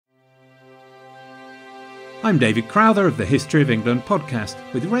I'm David Crowther of the History of England podcast,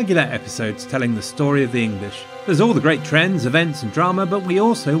 with regular episodes telling the story of the English. There's all the great trends, events and drama, but we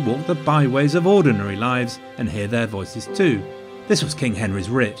also walk the byways of ordinary lives and hear their voices too. This was King Henry's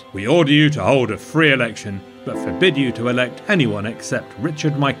writ. We order you to hold a free election, but forbid you to elect anyone except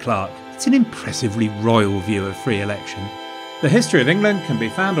Richard my clerk. It's an impressively royal view of free election. The History of England can be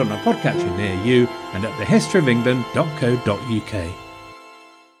found on a podcatcher near you and at thehistoryofengland.co.uk.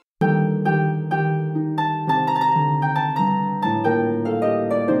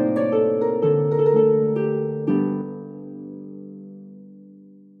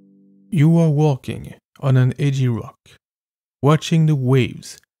 You are walking on an edgy rock, watching the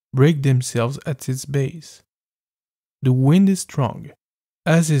waves break themselves at its base. The wind is strong,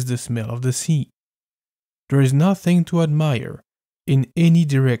 as is the smell of the sea. There is nothing to admire in any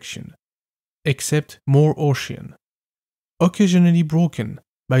direction, except more ocean, occasionally broken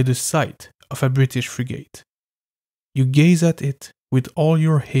by the sight of a British frigate. You gaze at it with all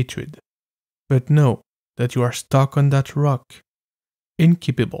your hatred, but know that you are stuck on that rock,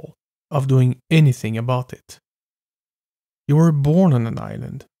 incapable of doing anything about it. You were born on an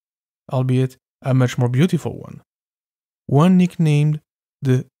island, albeit a much more beautiful one nicknamed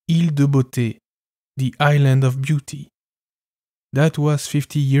the Île de Beauté, the Island of Beauty. That was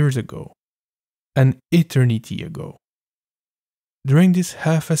 50 years ago, an eternity ago. During this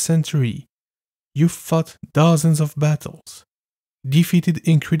half a century, you fought dozens of battles, defeated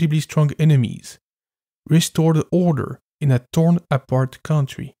incredibly strong enemies, restored order in a torn-apart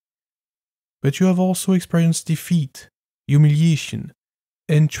country. But you have also experienced defeat, humiliation,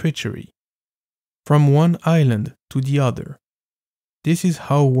 and treachery. From one island to the other. This is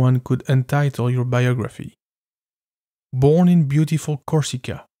how one could entitle your biography. Born in beautiful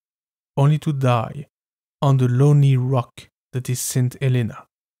Corsica, only to die on the lonely rock that is St. Helena.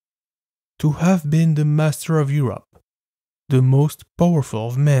 To have been the master of Europe, the most powerful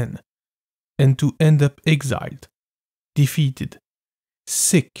of men, and to end up exiled, defeated,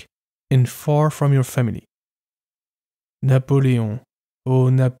 sick, and far from your family. Napoleon, oh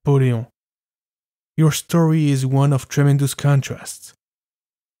Napoleon, your story is one of tremendous contrasts.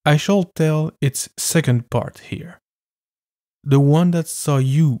 I shall tell its second part here. The one that saw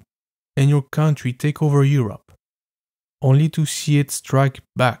you and your country take over Europe, only to see it strike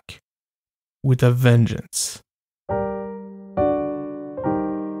back with a vengeance.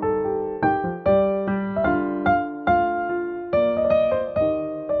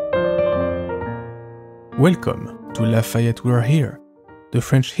 Welcome to Lafayette We're Here, the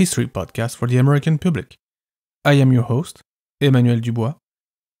French history podcast for the American public. I am your host, Emmanuel Dubois,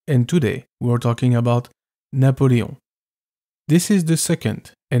 and today we are talking about Napoleon. This is the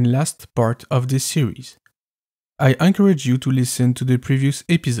second and last part of this series. I encourage you to listen to the previous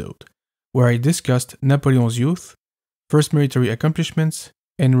episode, where I discussed Napoleon's youth, first military accomplishments,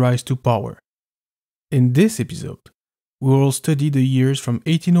 and rise to power. In this episode, we will study the years from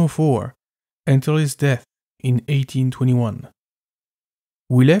 1804 until his death in 1821.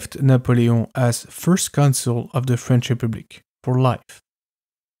 We left Napoleon as first consul of the French Republic for life.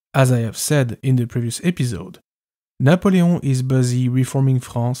 As I have said in the previous episode, Napoleon is busy reforming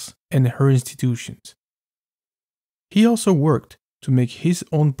France and her institutions. He also worked to make his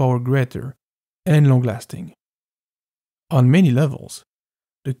own power greater and long-lasting. On many levels,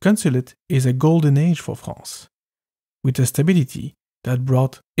 the consulate is a golden age for France, with a stability that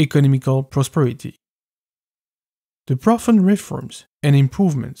brought economical prosperity. The profound reforms and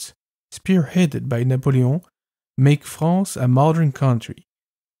improvements spearheaded by Napoleon make France a modern country,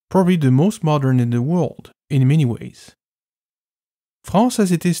 probably the most modern in the world in many ways. France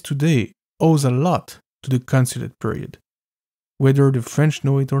as it is today owes a lot to the consulate period, whether the French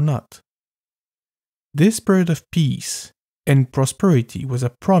know it or not. This period of peace and prosperity was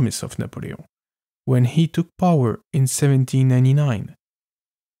a promise of Napoleon when he took power in 1799,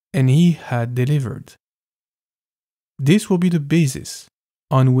 and he had delivered. This will be the basis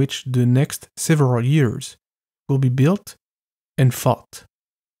on which the next several years will be built and fought.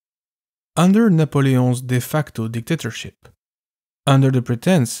 Under Napoleon's de facto dictatorship, under the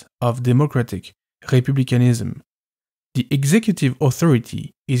pretense of democratic republicanism, the executive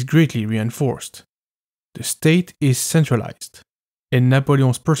authority is greatly reinforced. The state is centralized, and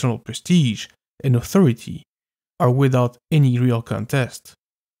Napoleon's personal prestige and authority are without any real contest.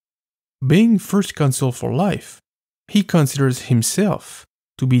 Being first consul for life, he considers himself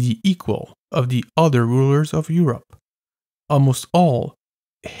to be the equal of the other rulers of Europe, almost all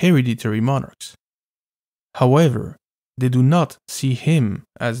hereditary monarchs. However, they do not see him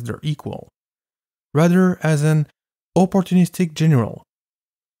as their equal, rather as an opportunistic general,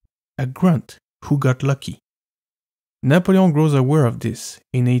 a grunt who got lucky. Napoleon grows aware of this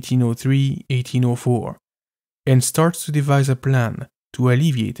in 1803-1804 and starts to devise a plan to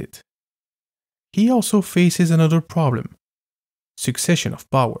alleviate it. He also faces another problem: succession of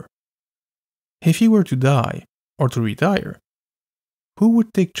power. If he were to die or to retire, who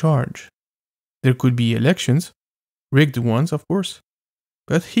would take charge? There could be elections, rigged ones of course,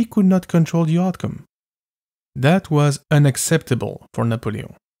 but he could not control the outcome. That was unacceptable for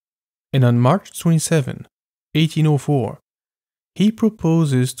Napoleon. And on March 27, 1804, he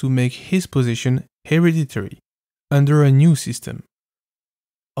proposes to make his position hereditary under a new system.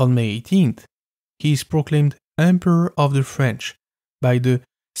 On May 18th, he is proclaimed Emperor of the French by the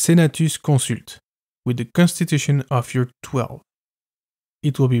Senatus Consult with the Constitution of year 12.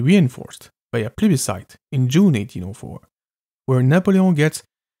 It will be reinforced by a plebiscite in June 1804, where Napoleon gets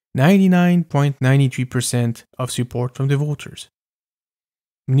 99.93% of support from the voters.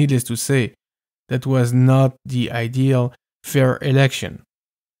 Needless to say, that was not the ideal, fair election.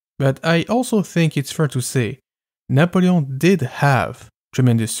 But I also think it's fair to say Napoleon did have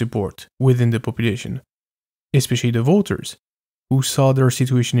tremendous support within the population, especially the voters, who saw their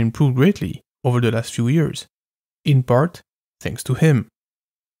situation improve greatly over the last few years, in part thanks to him.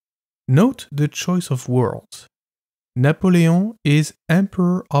 Note the choice of words. Napoleon is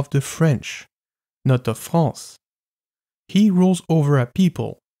Emperor of the French, not of France. He rules over a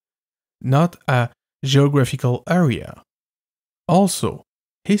people, not a geographical area. Also,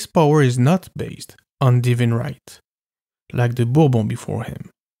 his power is not based on divine right, like the Bourbon before him.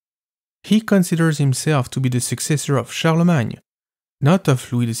 He considers himself to be the successor of Charlemagne, not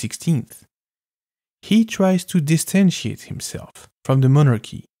of Louis XVI. He tries to distantiate himself from the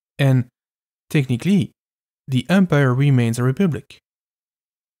monarchy, and, technically, the empire remains a republic.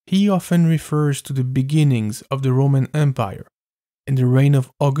 He often refers to the beginnings of the Roman Empire and the reign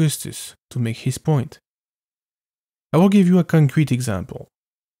of Augustus to make his point. I will give you a concrete example.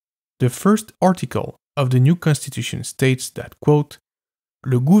 The first article of the new constitution states that, quote,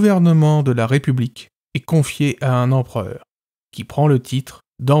 le gouvernement de la République est confié à un empereur qui prend le titre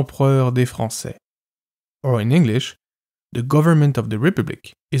d'empereur des Français. Or in English, the government of the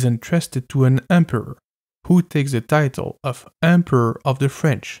Republic is entrusted to an emperor who takes the title of Emperor of the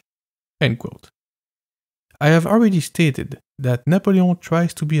French. End quote. I have already stated that Napoleon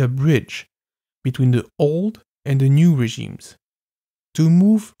tries to be a bridge between the old and the new regimes, to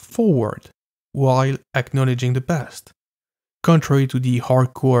move forward while acknowledging the past, contrary to the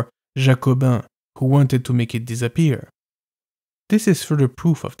hardcore Jacobins who wanted to make it disappear. This is further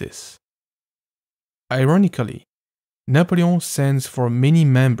proof of this. Ironically, Napoleon sends for many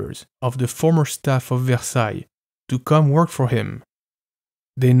members of the former staff of Versailles to come work for him.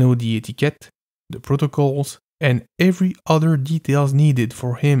 They know the etiquette, the protocols, and every other details needed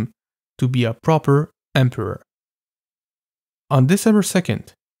for him to be a proper emperor. On December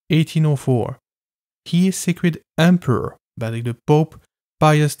 2nd, 1804, he is sacred emperor by the Pope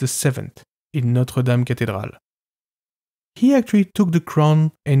Pius VII in Notre Dame Cathedral. He actually took the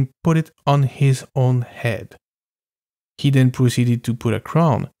crown and put it on his own head. He then proceeded to put a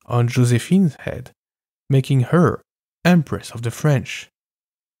crown on Josephine's head, making her Empress of the French.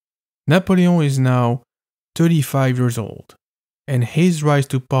 Napoleon is now 35 years old, and his rise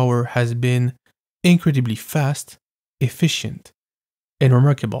to power has been incredibly fast, efficient, and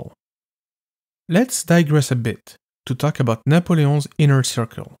remarkable. Let's digress a bit to talk about Napoleon's inner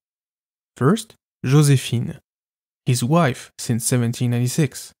circle. First, Josephine, his wife since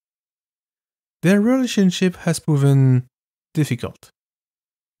 1796. Their relationship has proven difficult.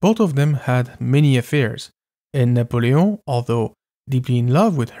 Both of them had many affairs, and Napoleon, although deeply in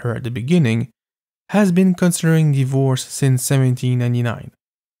love with her at the beginning, has been considering divorce since 1799.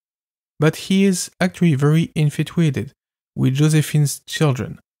 But he is actually very infatuated with Josephine's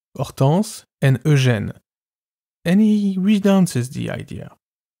children, Hortense and Eugène, and he renounces the idea,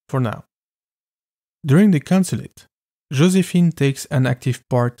 for now. During the consulate, Josephine takes an active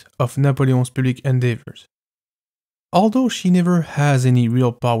part of Napoleon's public endeavors. Although she never has any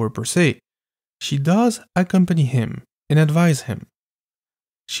real power per se, she does accompany him and advise him.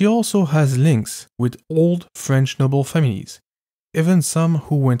 She also has links with old French noble families, even some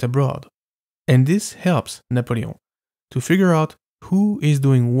who went abroad, and this helps Napoleon to figure out who is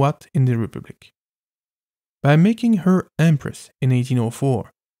doing what in the Republic. By making her Empress in 1804,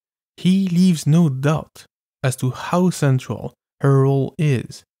 he leaves no doubt as to how central her role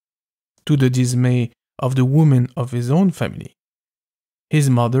is, to the dismay of the women of his own family. His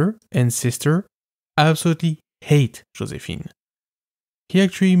mother and sister absolutely hate Josephine. He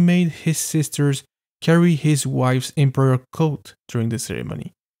actually made his sisters carry his wife's imperial coat during the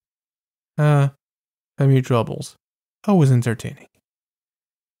ceremony. Family troubles. always entertaining.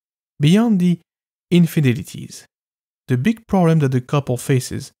 Beyond the infidelities, the big problem that the couple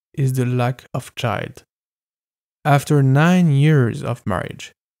faces is the lack of child. After 9 years of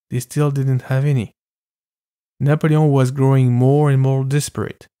marriage, they still didn't have any. Napoleon was growing more and more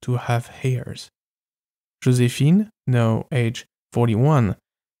desperate to have heirs. Josephine, now age 41,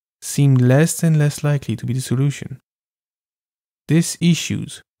 seemed less and less likely to be the solution. These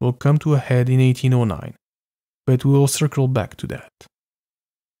issues will come to a head in 1809, but we will circle back to that.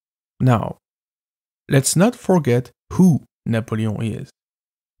 Now, let's not forget who Napoleon is.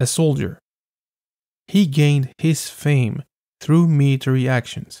 A soldier. He gained his fame through military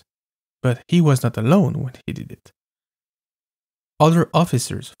actions, but he was not alone when he did it. Other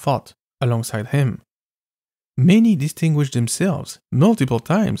officers fought alongside him. Many distinguished themselves multiple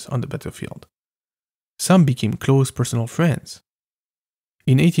times on the battlefield. Some became close personal friends.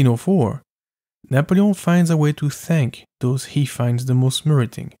 In 1804, Napoleon finds a way to thank those he finds the most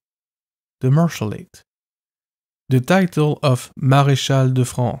meriting, the Marshalate. The title of Maréchal de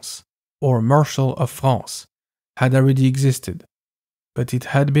France, or Marshal of France, had already existed, but it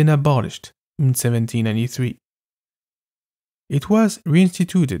had been abolished in 1793. It was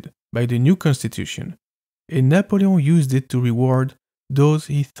reinstituted by the new constitution, and Napoleon used it to reward those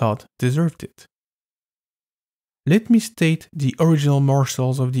he thought deserved it. Let me state the original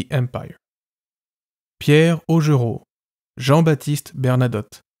marshals of the empire. Pierre Augereau, Jean-Baptiste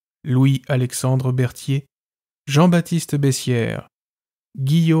Bernadotte, Louis-Alexandre Berthier, Jean-Baptiste Bessières,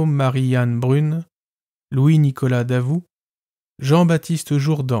 Guillaume Marie-Anne Brune, Louis-Nicolas Davout, Jean-Baptiste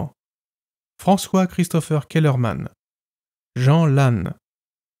Jourdan, François-Christopher Kellerman, Jean Lannes,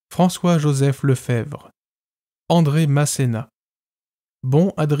 François-Joseph Lefebvre, André Masséna,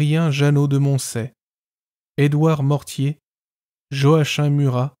 Bon Adrien Jeannot de Moncey, Édouard Mortier, Joachim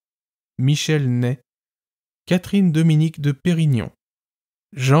Murat, Michel Ney, Catherine Dominique de Pérignon,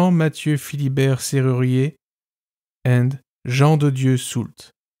 Jean-Mathieu Philibert Serrurier, and Jean de Dieu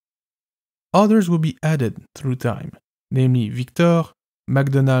Soult. Others will be added through time, namely Victor,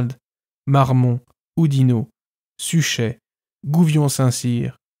 MacDonald, Marmont, Oudinot, Suchet,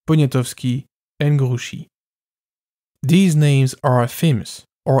 Gouvion-Saint-Cyr, Poniatowski, and Grouchy. These names are a famous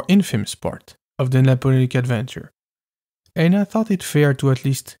or infamous part of the Napoleonic adventure, and I thought it fair to at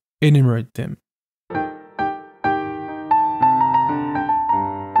least enumerate them.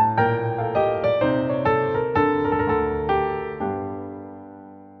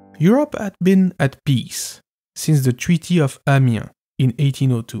 Europe had been at peace since the Treaty of Amiens in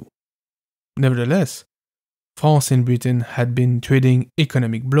 1802. Nevertheless, France and Britain had been trading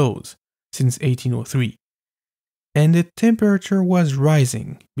economic blows since 1803, and the temperature was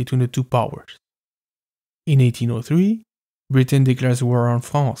rising between the two powers. In 1803, Britain declares war on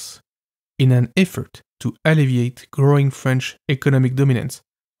France in an effort to alleviate growing French economic dominance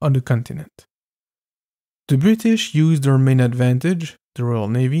on the continent. The British used their main advantage, the Royal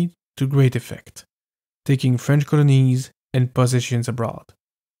Navy, to great effect, taking French colonies and possessions abroad.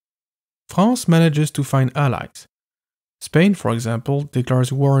 France manages to find allies. Spain, for example,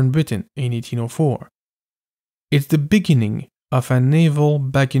 declares war on Britain in 1804. It's the beginning of a naval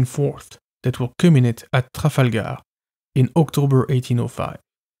back and forth that will culminate at Trafalgar in October 1805.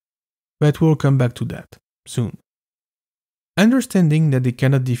 But we'll come back to that soon. Understanding that they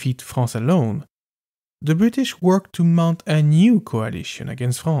cannot defeat France alone, the British work to mount a new coalition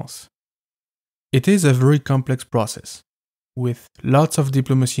against France. It is a very complex process, with lots of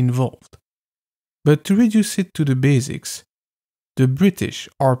diplomacy involved. But to reduce it to the basics, the British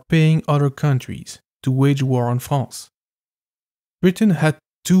are paying other countries to wage war on France. Britain had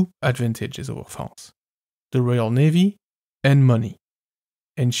two advantages over France: the Royal Navy and money,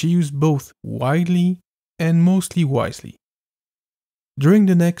 and she used both widely and mostly wisely. During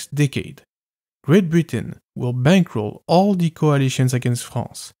the next decade, Great Britain will bankroll all the coalitions against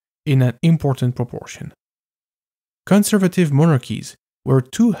France in an important proportion. Conservative monarchies were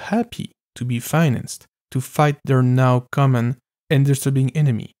too happy to be financed to fight their now common and disturbing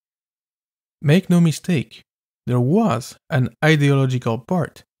enemy. Make no mistake, there was an ideological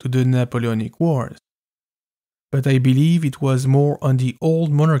part to the Napoleonic Wars, but I believe it was more on the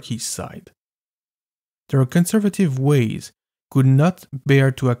old monarchy's side. Their conservative ways could not bear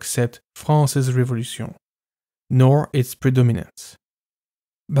to accept France's revolution, nor its predominance.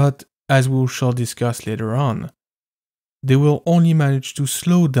 But, as we shall discuss later on, they will only manage to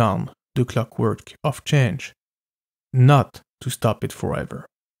slow down the clockwork of change, not to stop it forever.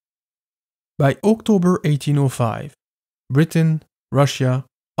 By October 1805, Britain, Russia,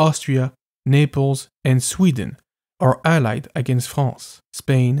 Austria, Naples, and Sweden are allied against France,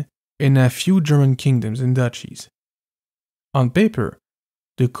 Spain, and a few German kingdoms and duchies. On paper,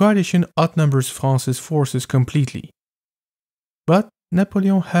 the coalition outnumbers France's forces completely. But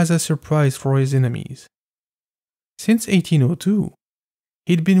Napoleon has a surprise for his enemies. Since 1802,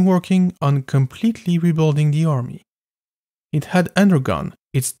 he'd been working on completely rebuilding the army. It had undergone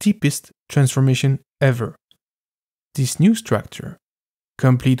its deepest transformation ever. This new structure,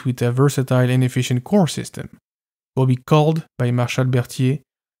 complete with a versatile and efficient corps system, will be called by Marshal Berthier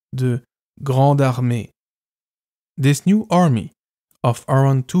the Grande Armée. This new army of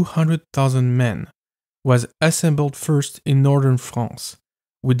around 200,000 men was assembled first in northern France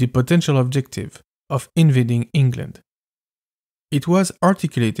with the potential objective of invading England. It was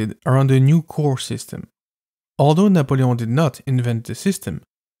articulated around a new corps system. Although Napoleon did not invent the system,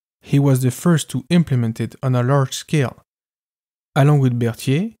 he was the first to implement it on a large scale. Along with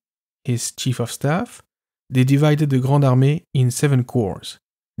Berthier, his chief of staff, they divided the Grande Armée in 7 corps,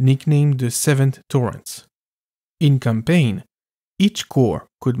 nicknamed the 7th Torrents. In Campagne, each corps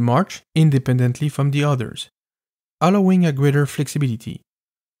could march independently from the others, allowing a greater flexibility.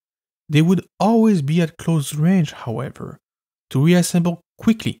 They would always be at close range, however, to reassemble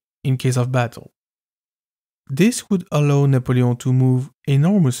quickly in case of battle. This would allow Napoleon to move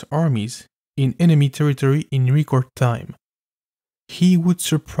enormous armies in enemy territory in record time. He would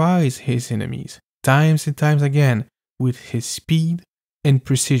surprise his enemies times and times again with his speed and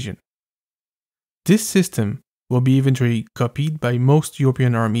precision. This system will be eventually copied by most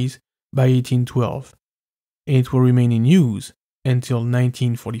European armies by 1812, and it will remain in use until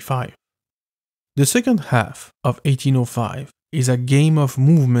 1945. The second half of 1805 is a game of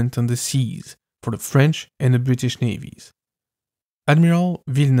movement on the seas for the French and the British navies. Admiral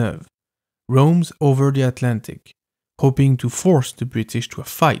Villeneuve roams over the Atlantic, hoping to force the British to a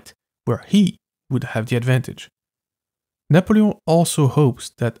fight where he would have the advantage. Napoleon also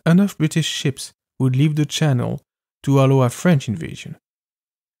hopes that enough British ships would leave the Channel to allow a French invasion.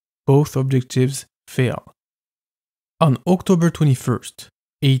 Both objectives fail. On October 21st,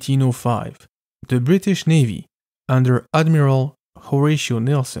 1805, the British Navy, under Admiral Horatio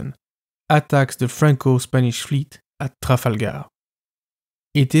Nelson, attacks the Franco-Spanish fleet at Trafalgar.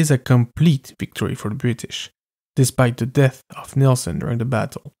 It is a complete victory for the British, despite the death of Nelson during the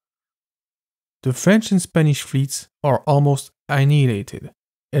battle. The French and Spanish fleets are almost annihilated,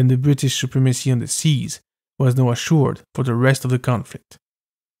 and the British supremacy on the seas was now assured for the rest of the conflict.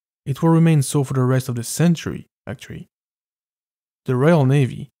 It will remain so for the rest of the century, actually. The Royal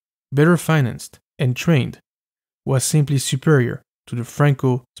Navy, better financed and trained, was simply superior to the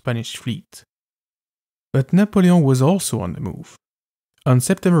Franco-Spanish fleet. But Napoleon was also on the move. On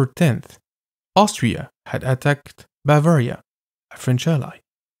September 10th, Austria had attacked Bavaria, a French ally.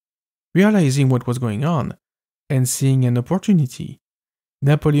 Realizing what was going on and seeing an opportunity,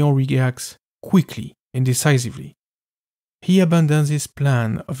 Napoleon reacts quickly and decisively. He abandons his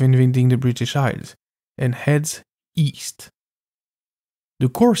plan of invading the British Isles and heads east. The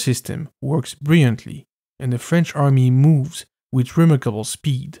corps system works brilliantly, and the French army moves with remarkable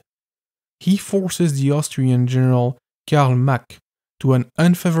speed. He forces the Austrian general Karl Mack to an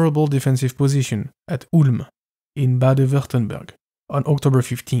unfavorable defensive position at Ulm in Baden-Württemberg on October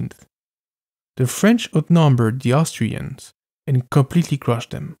 15th. The French outnumbered the Austrians and completely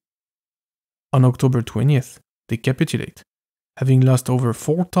crushed them. On October 20th, they capitulate, having lost over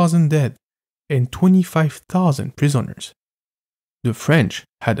 4,000 dead and 25,000 prisoners. The French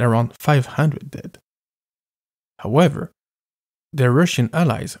had around 500 dead. However, their Russian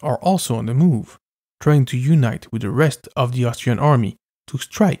allies are also on the move, trying to unite with the rest of the Austrian army to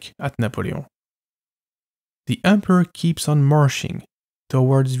strike at Napoleon. The emperor keeps on marching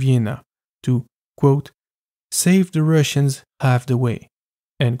towards Vienna to, quote, save the Russians half the way,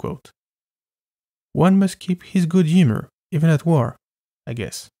 end quote. One must keep his good humor, even at war, I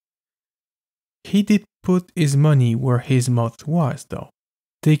guess. He did put his money where his mouth was, though,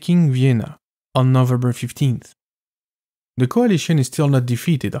 taking Vienna on November 15th. The coalition is still not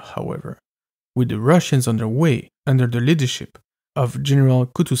defeated, however, with the Russians on their way under the leadership of General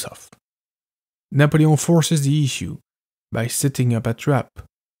Kutuzov. Napoleon forces the issue by setting up a trap,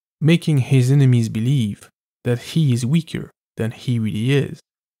 making his enemies believe that he is weaker than he really is.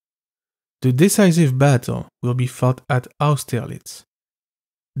 The decisive battle will be fought at Austerlitz.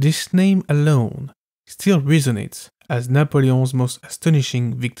 This name alone still resonates as Napoleon's most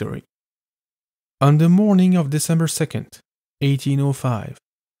astonishing victory. On the morning of December 2nd, 1805,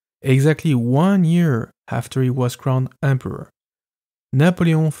 exactly 1 year after he was crowned emperor,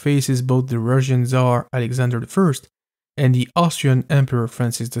 Napoleon faces both the Russian Tsar Alexander I and the Austrian Emperor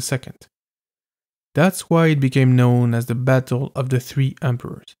Francis II. That's why it became known as the Battle of the Three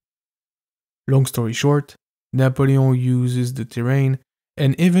Emperors. Long story short, Napoleon uses the terrain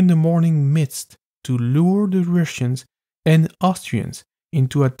and even the morning mist to lure the Russians and Austrians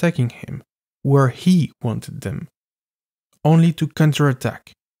into attacking him where he wanted them, only to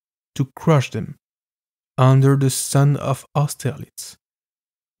counterattack, to crush them, under the sun of Austerlitz,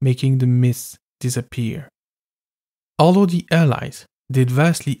 making the mist disappear. Although the Allies did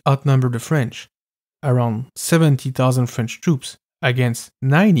vastly outnumber the French, around 70,000 French troops against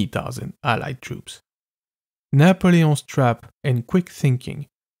 90,000 Allied troops, Napoleon's trap and quick thinking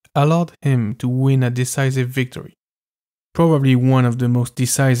allowed him to win a decisive victory. Probably one of the most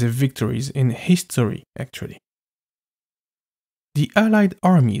decisive victories in history, actually. The Allied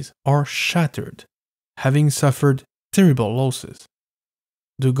armies are shattered, having suffered terrible losses.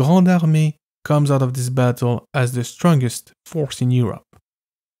 The Grande Armée comes out of this battle as the strongest force in Europe.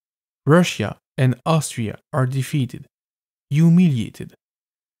 Russia and Austria are defeated, humiliated.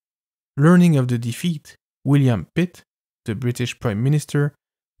 Learning of the defeat, William Pitt, the British Prime Minister,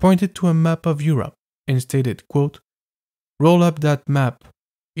 pointed to a map of Europe and stated, quote, "Roll up that map,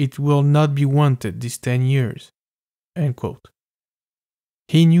 it will not be wanted these 10 years." End quote.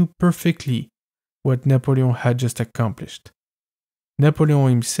 He knew perfectly what Napoleon had just accomplished. Napoleon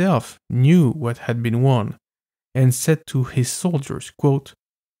himself knew what had been won and said to his soldiers, quote,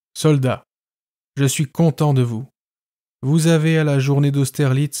 "Soldats, je suis content de vous. Vous avez à la journée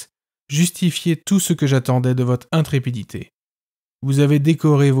d'Austerlitz justifié tout ce que j'attendais de votre intrépidité. Vous avez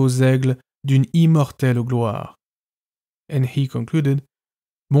décoré vos aigles d'une immortelle gloire." And he concluded,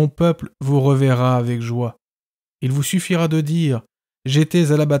 "Mon peuple vous reverra avec joie. Il vous suffira de dire «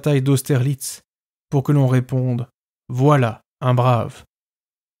 J'étais à la bataille d'Austerlitz » pour que l'on réponde « Voilà un brave ».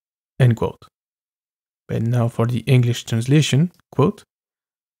 End quote. And now for the English translation, quote,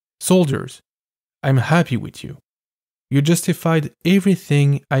 "Soldiers, I'm happy with you. You justified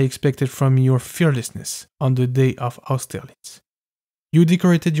everything I expected from your fearlessness on the day of Austerlitz. You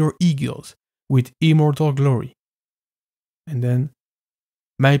decorated your eagles with immortal glory. And then,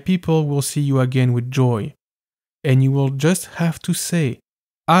 my people will see you again with joy, and you will just have to say,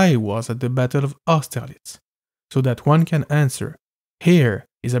 I was at the Battle of Austerlitz, so that one can answer, here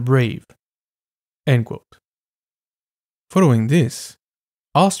is a brave." End quote. Following this,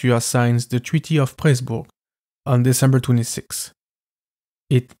 Austria signs the Treaty of Pressburg on December 26.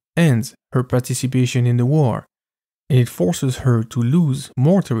 It ends her participation in the war, and it forces her to lose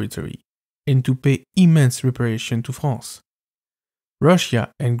more territory and to pay immense reparation to France.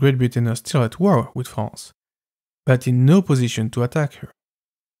 Russia and Great Britain are still at war with France, but in no position to attack her.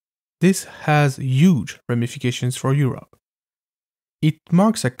 This has huge ramifications for Europe. It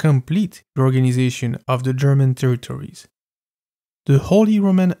marks a complete reorganization of the German territories. The Holy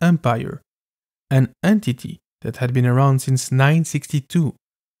Roman Empire, an entity that had been around since 962,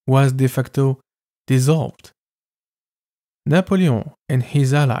 was de facto dissolved. Napoleon and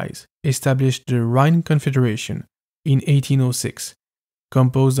his allies established the Rhine Confederation in 1806,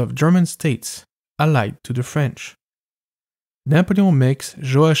 composed of German states allied to the French. Napoleon makes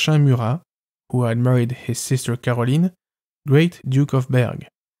Joachim Murat, who had married his sister Caroline, Great Duke of Berg.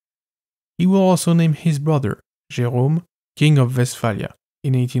 He will also name his brother, Jérôme, King of Westphalia,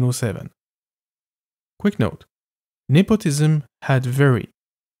 in 1807. Quick note, nepotism had very,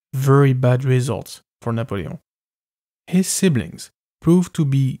 very bad results for Napoleon. His siblings proved to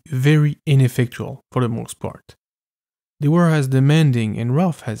be very ineffectual for the most part. They were as demanding and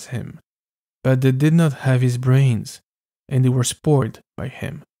rough as him, but they did not have his brains, and they were spoiled by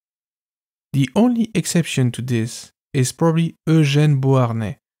him. The only exception to this is probably Eugène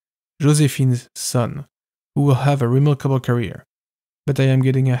Beauharnais, Josephine's son, who will have a remarkable career, but I am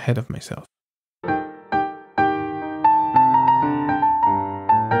getting ahead of myself.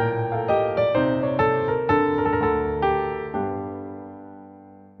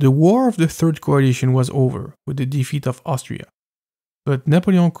 The War of the Third Coalition was over with the defeat of Austria, but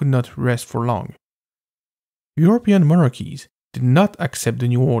Napoleon could not rest for long. European monarchies did not accept the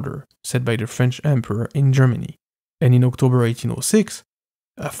new order set by the French Emperor in Germany, and in October 1806,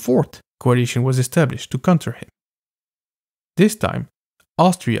 a fourth coalition was established to counter him. This time,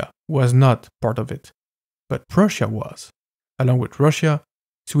 Austria was not part of it, but Prussia was, along with Russia,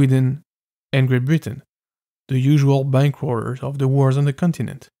 Sweden, and Great Britain, the usual bankrollers of the wars on the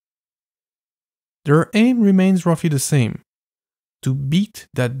continent. Their aim remains roughly the same: to beat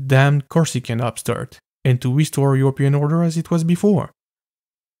that damned Corsican upstart and to restore European order as it was before.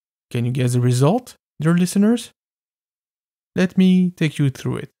 Can you guess the result, dear listeners? Let me take you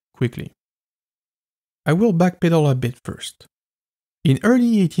through it quickly. I will backpedal a bit first. In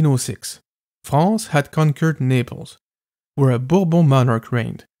early 1806, France had conquered Naples, where a Bourbon monarch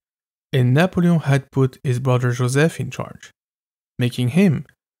reigned, and Napoleon had put his brother Joseph in charge, making him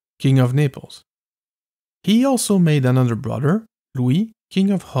King of Naples. He also made another brother, Louis,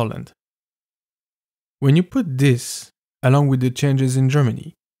 King of Holland. When you put this, along with the changes in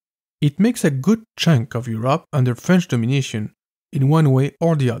Germany, it makes a good chunk of Europe under French domination in one way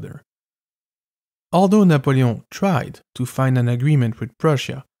or the other. Although Napoleon tried to find an agreement with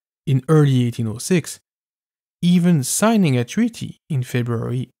Prussia in early 1806, even signing a treaty in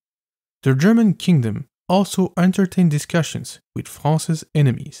February, the German kingdom also entertained discussions with France's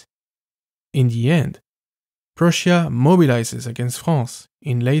enemies. In the end, Prussia mobilizes against France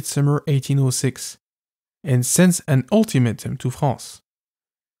in late summer 1806 and sends an ultimatum to France.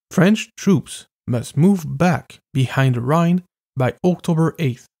 French troops must move back behind the Rhine by October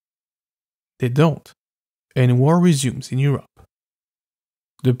 8th. They don't, and war resumes in Europe.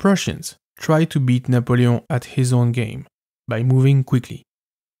 The Prussians try to beat Napoleon at his own game by moving quickly.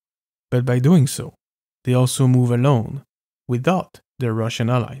 But by doing so, they also move alone, without their Russian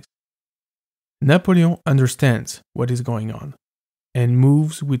allies. Napoleon understands what is going on, and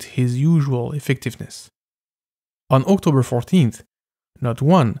moves with his usual effectiveness. On October 14th, not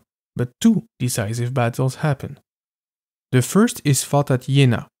one, but two decisive battles happen. The first is fought at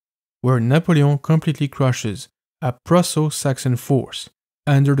Jena, where Napoleon completely crushes a Prusso-Saxon force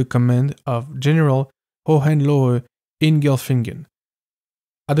under the command of General Hohenlohe Ingelfingen.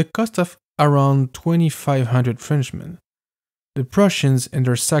 At the cost of around 2,500 Frenchmen, the Prussians and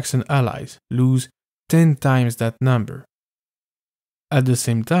their Saxon allies lose 10 times that number. At the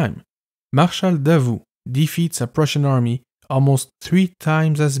same time, Marshal Davout defeats a Prussian army almost 3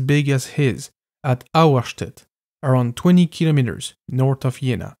 times as big as his at Auerstedt, around 20 kilometers north of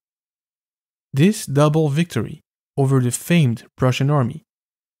Jena. This double victory over the famed Prussian army,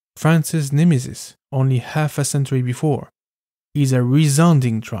 France's nemesis only half a century before, is a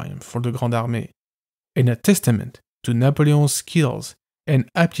resounding triumph for the Grande Armée, and a testament to Napoleon's skills and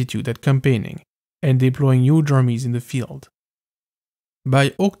aptitude at campaigning and deploying huge armies in the field.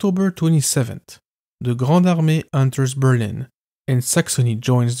 By October 27th, the Grande Armée enters Berlin, and Saxony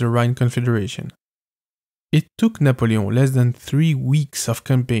joins the Rhine Confederation. It took Napoleon less than 3 weeks of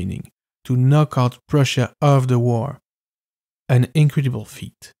campaigning to knock out Prussia of the war, an incredible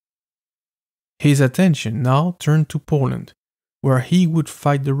feat. His attention now turned to Poland, where he would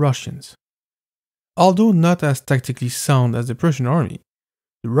fight the Russians. Although not as tactically sound as the Prussian army,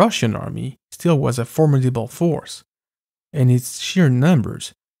 the Russian army still was a formidable force, and its sheer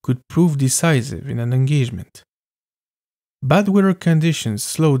numbers could prove decisive in an engagement. Bad weather conditions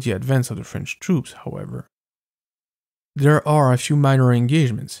slowed the advance of the French troops, however. There are a few minor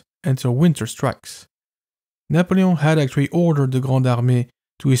engagements until winter strikes. Napoleon had actually ordered the Grande Armée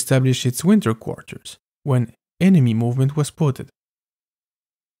to establish its winter quarters when enemy movement was spotted.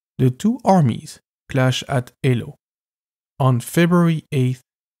 The two armies clash at Eylau on February 8,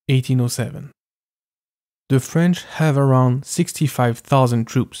 1807. The French have around 65,000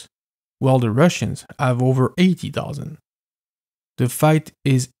 troops, while the Russians have over 80,000. The fight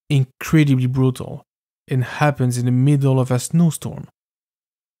is incredibly brutal and happens in the middle of a snowstorm.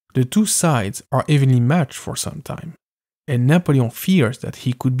 The two sides are evenly matched for some time, and Napoleon fears that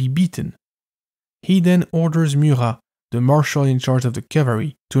he could be beaten. He then orders Murat, the marshal in charge of the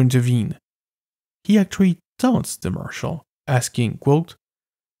cavalry, to intervene. He actually taunts the marshal, asking, quote,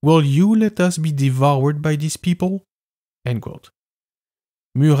 "Will you let us be devoured by these people?" End quote.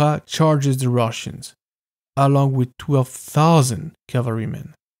 Murat charges the Russians, along with 12,000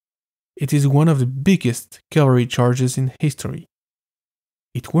 cavalrymen. It is one of the biggest cavalry charges in history.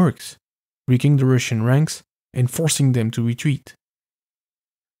 It works, breaking the Russian ranks and forcing them to retreat.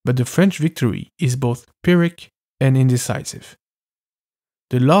 But the French victory is both Pyrrhic and indecisive.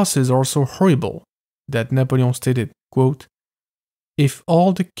 The losses are so horrible that Napoleon stated, quote, "If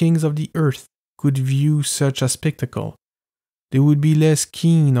all the kings of the earth could view such a spectacle, they would be less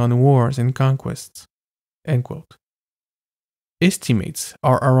keen on wars and conquests." End quote. Estimates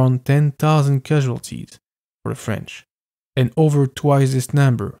are around 10,000 casualties for the French, and over twice this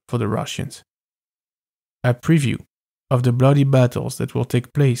number for the Russians. A preview of the bloody battles that will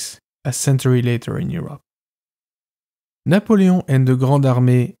take place a century later in Europe. Napoleon and the Grande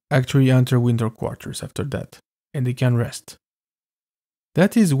Armée actually enter winter quarters after that, and they can rest.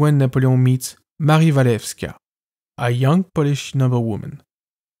 That is when Napoleon meets Marie Walewska, a young Polish noblewoman.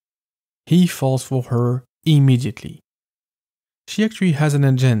 He falls for her immediately. She actually has an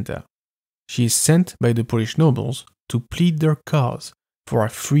agenda. She is sent by the Polish nobles to plead their cause for a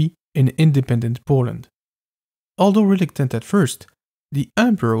free and independent Poland. Although reluctant at first, the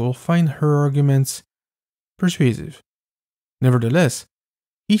emperor will find her arguments persuasive. Nevertheless,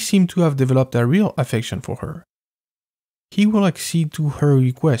 he seemed to have developed a real affection for her. He will accede to her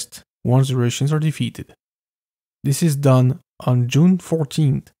request once the Russians are defeated. This is done on June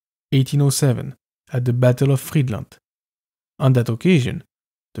 14, 1807, at the Battle of Friedland. On that occasion,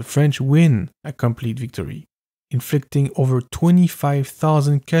 the French win a complete victory, inflicting over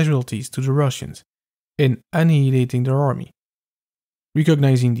 25,000 casualties to the Russians and annihilating their army.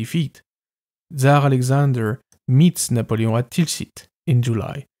 Recognizing defeat, Tsar Alexander meets Napoleon at Tilsit in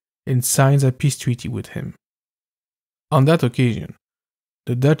July and signs a peace treaty with him. On that occasion,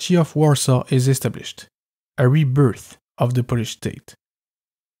 the Duchy of Warsaw is established, a rebirth of the Polish state.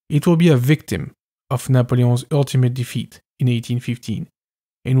 It will be a victim of Napoleon's ultimate defeat in 1815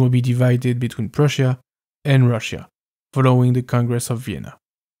 and will be divided between Prussia and Russia following the Congress of Vienna.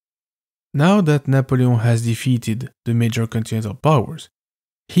 Now that Napoleon has defeated the major continental powers,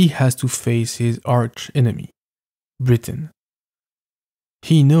 he has to face his arch enemy, Britain.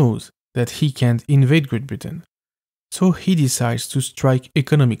 He knows that he can't invade Great Britain, so he decides to strike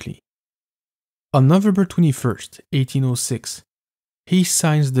economically. On November 21, 1806, he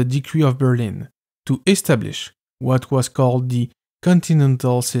signs the Decree of Berlin to establish what was called the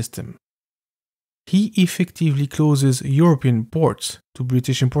Continental system. He effectively closes European ports to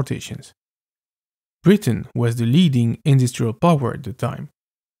British importations. Britain was the leading industrial power at the time.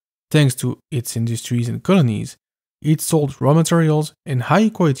 Thanks to its industries and colonies, it sold raw materials and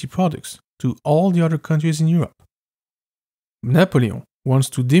high-quality products to all the other countries in Europe. Napoleon wants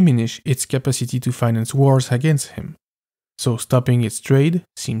to diminish its capacity to finance wars against him, so stopping its trade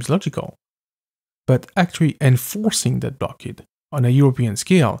seems logical. But actually enforcing that blockade on a European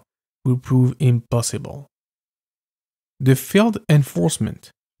scale will prove impossible. The failed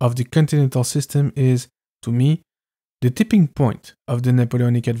enforcement of the Continental system is, to me, the tipping point of the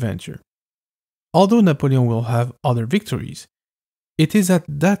Napoleonic adventure. Although Napoleon will have other victories, it is at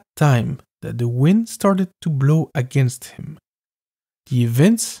that time that the wind started to blow against him. The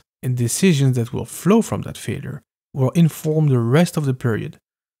events and decisions that will flow from that failure will inform the rest of the period,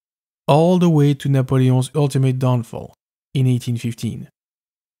 all the way to Napoleon's ultimate downfall in 1815.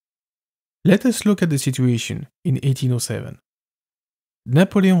 Let us look at the situation in 1807.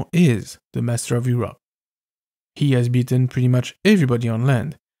 Napoleon is the master of Europe. He has beaten pretty much everybody on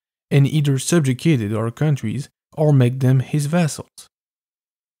land, and either subjugated other countries or made them his vassals.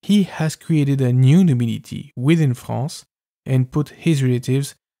 He has created a new nobility within France and put his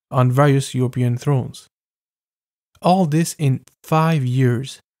relatives on various European thrones. All this in 5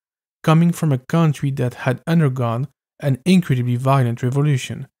 years, coming from a country that had undergone an incredibly violent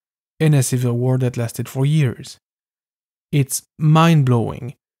revolution and a civil war that lasted for years. It's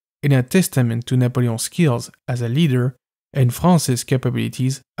mind-blowing and a testament to Napoleon's skills as a leader and France's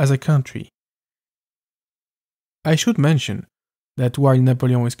capabilities as a country. I should mention that while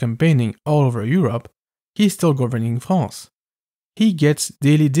Napoleon is campaigning all over Europe, he is still governing France. He gets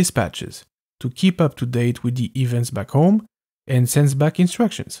daily dispatches to keep up to date with the events back home and sends back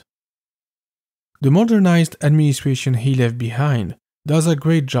instructions. The modernized administration he left behind does a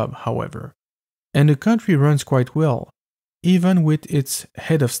great job, however, and the country runs quite well, even with its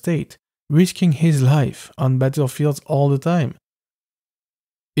head of state risking his life on battlefields all the time.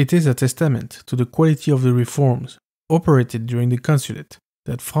 It is a testament to the quality of the reforms operated during the Consulate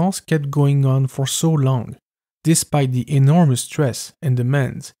that France kept going on for so long, despite the enormous stress and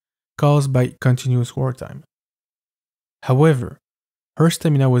demands caused by continuous wartime. However, her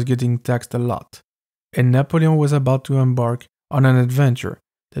stamina was getting taxed a lot, and Napoleon was about to embark on an adventure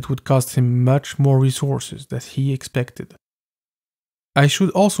that would cost him much more resources than he expected. I should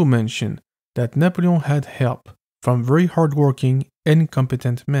also mention that Napoleon had help from very hardworking and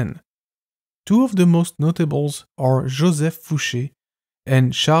competent men. Two of the most notables are Joseph Fouché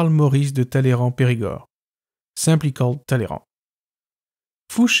and Charles Maurice de Talleyrand-Périgord, simply called Talleyrand.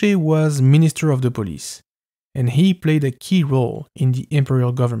 Fouché was Minister of the Police, and he played a key role in the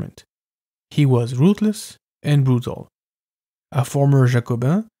imperial government. He was ruthless and brutal. A former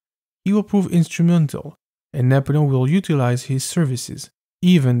Jacobin, he will prove instrumental, and Napoleon will utilize his services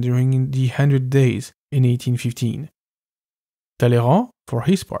even during the 100 Days in 1815. Talleyrand, for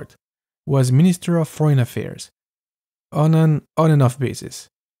his part, was Minister of Foreign Affairs, on an on-and-off basis.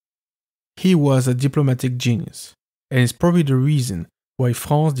 He was a diplomatic genius, and is probably the reason why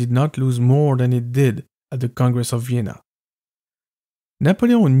France did not lose more than it did at the Congress of Vienna.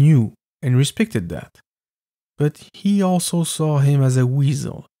 Napoleon knew and respected that, but he also saw him as a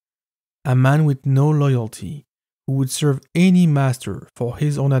weasel, a man with no loyalty, who would serve any master for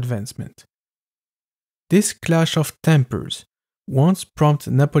his own advancement. This clash of tempers once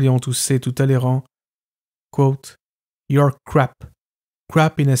prompted Napoleon to say to Talleyrand, quote, "You're crap,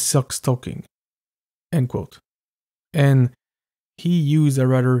 crap in a silk stocking, end quote. And he used a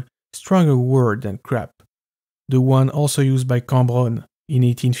rather stronger word than crap, the one also used by Cambronne in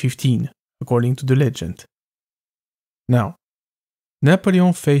 1815, according to the legend. Now,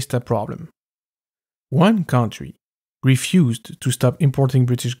 Napoleon faced a problem. One country refused to stop importing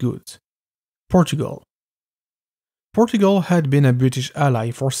British goods: Portugal. Portugal had been a British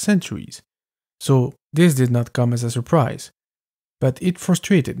ally for centuries, so this did not come as a surprise, but it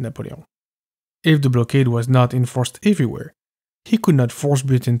frustrated Napoleon. If the blockade was not enforced everywhere, he could not force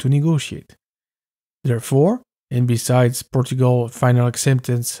Britain to negotiate. Therefore, and besides Portugal's final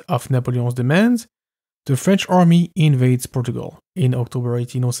acceptance of Napoleon's demands, the French army invades Portugal in October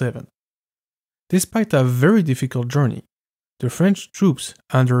 1807. Despite a very difficult journey, the French troops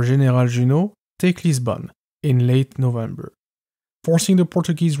under General Junot take Lisbon in late November, forcing the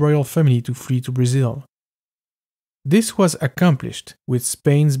Portuguese royal family to flee to Brazil. This was accomplished with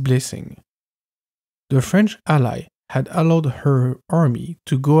Spain's blessing. The French ally had allowed her army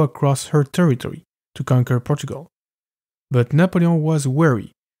to go across her territory to conquer Portugal, but Napoleon was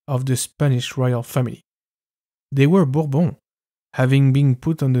wary of the Spanish royal family. They were Bourbon, having been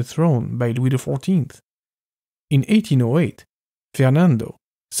put on the throne by Louis XIV. In 1808, Fernando,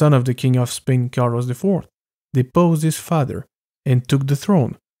 son of the King of Spain Carlos IV, deposed his father and took the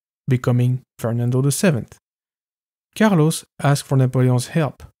throne, becoming Fernando VII. Carlos asked for Napoleon's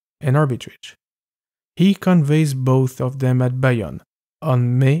help and arbitrage. He conveys both of them at Bayonne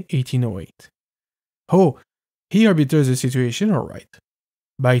on May 1808. Oh, he arbitrates the situation all right,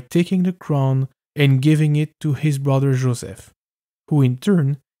 by taking the crown and giving it to his brother Joseph, who in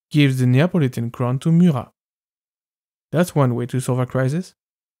turn gives the Neapolitan crown to Murat. That's one way to solve a crisis.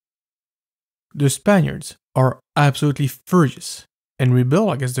 The Spaniards are absolutely furious and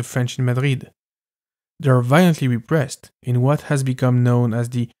rebel against the French in Madrid. They are violently repressed in what has become known as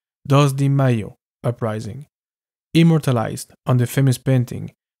the Dos de Mayo uprising, immortalized on the famous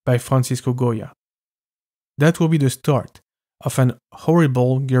painting by Francisco Goya. That will be the start of an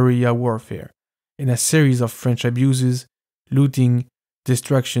horrible guerrilla warfare and a series of French abuses, looting,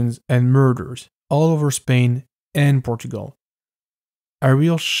 destructions, and murders all over Spain and Portugal. A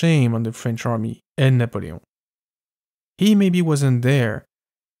real shame on the French army and Napoleon. He maybe wasn't there,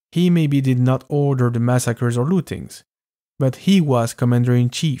 he maybe did not order the massacres or lootings, but he was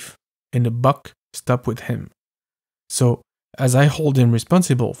commander-in-chief, and the buck stopped with him. So, as I hold him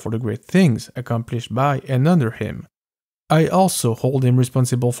responsible for the great things accomplished by and under him, I also hold him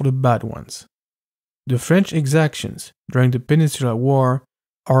responsible for the bad ones. The French exactions during the Peninsular War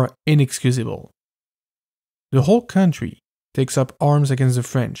are inexcusable. The whole country takes up arms against the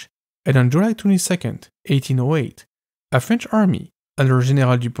French, and on July 22, 1808, a French army under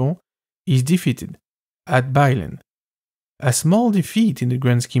General Dupont is defeated at Bailen. A small defeat in the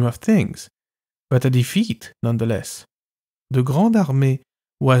grand scheme of things, but a defeat nonetheless. The Grande Armée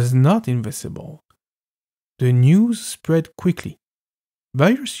was not invincible. The news spread quickly.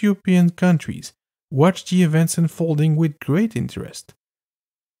 Various European countries watched the events unfolding with great interest.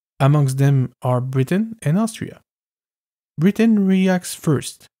 Amongst them are Britain and Austria. Britain reacts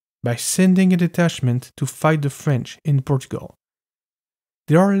first by sending a detachment to fight the French in Portugal.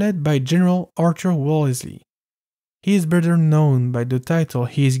 They are led by General Arthur Wellesley. He is better known by the title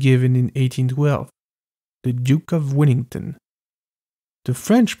he is given in 1812, the Duke of Wellington. The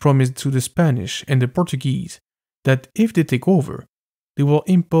French promised to the Spanish and the Portuguese that if they take over, they will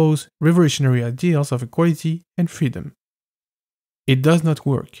impose revolutionary ideals of equality and freedom. It does not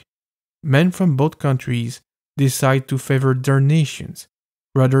work. Men from both countries decide to favor their nations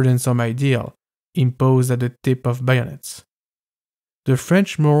rather than some ideal imposed at the tip of bayonets. The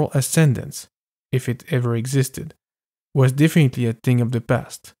French moral ascendance, if it ever existed, was definitely a thing of the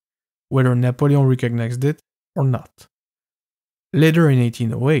past, whether Napoleon recognized it or not. Later in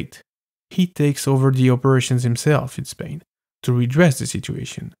 1808, he takes over the operations himself in Spain to redress the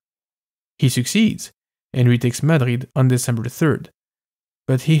situation. He succeeds and retakes Madrid on December 3rd,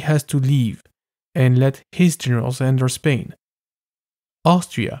 but he has to leave and let his generals enter Spain.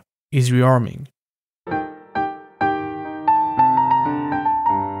 Austria is rearming.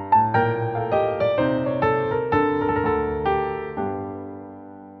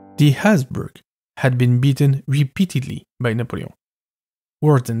 The Habsburg had been beaten repeatedly by Napoleon.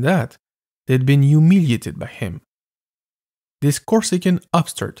 Worse than that, they had been humiliated by him. This Corsican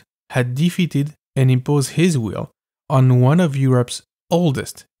upstart had defeated and imposed his will on one of Europe's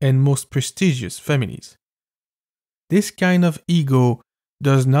oldest and most prestigious families. This kind of ego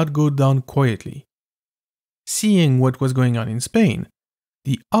does not go down quietly. Seeing what was going on in Spain,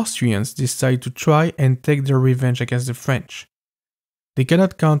 the Austrians decided to try and take their revenge against the French. They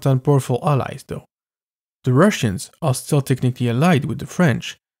cannot count on powerful allies, though. The Russians are still technically allied with the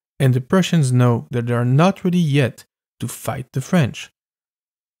French, and the Prussians know that they are not ready yet to fight the French.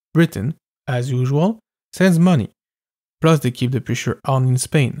 Britain, as usual, sends money, plus they keep the pressure on in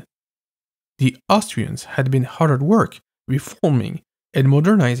Spain. The Austrians had been hard at work, reforming and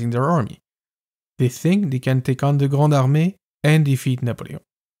modernizing their army. They think they can take on the Grande Armée and defeat Napoleon.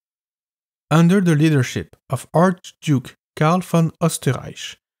 Under the leadership of Archduke Karl von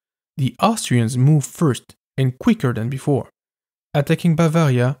Österreich, the Austrians move first and quicker than before, attacking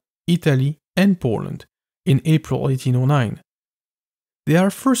Bavaria, Italy, and Poland in April 1809. They are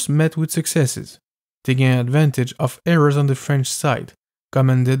first met with successes, taking advantage of errors on the French side,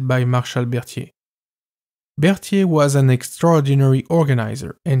 commanded by Marshal Berthier. Berthier was an extraordinary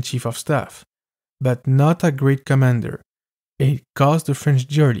organizer and chief of staff, but not a great commander, and it cost the French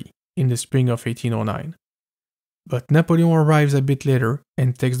dearly in the spring of 1809. But Napoleon arrives a bit later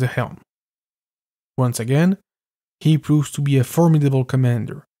and takes the helm. Once again, he proves to be a formidable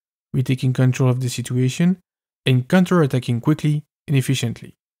commander, retaking control of the situation and counterattacking quickly and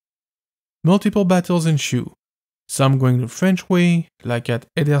efficiently. Multiple battles ensue, some going the French way, like at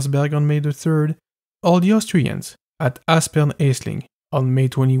Edersberg on May the 3rd, or the Austrians at Aspern-Essling on May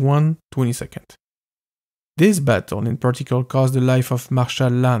 21-22nd. This battle in particular cost the life of Marshal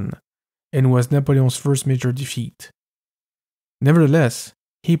Lannes and was Napoleon's first major defeat. Nevertheless,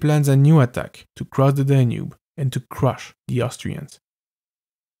 he plans a new attack to cross the Danube and to crush the Austrians.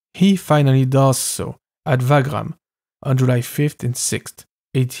 He finally does so at Wagram on July 5th and 6th,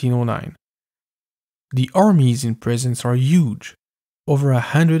 1809. The armies in presence are huge, over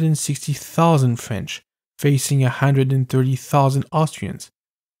 160,000 French facing 130,000 Austrians.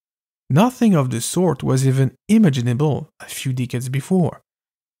 Nothing of the sort was even imaginable a few decades before.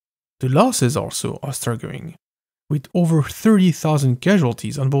 The losses also are staggering, with over 30,000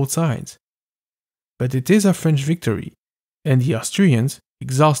 casualties on both sides. But it is a French victory, and the Austrians,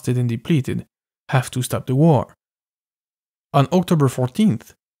 exhausted and depleted, have to stop the war. On October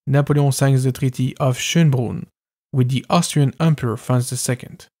 14th, Napoleon signs the Treaty of Schönbrunn with the Austrian Emperor Franz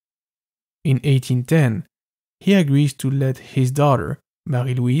II. In 1810, he agrees to let his daughter,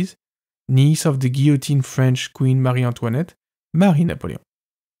 Marie-Louise, niece of the guillotined French Queen Marie-Antoinette, marry Napoleon.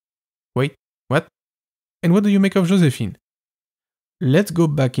 Wait, what? And what do you make of Josephine? Let's go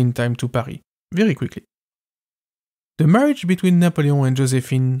back in time to Paris, very quickly. The marriage between Napoleon and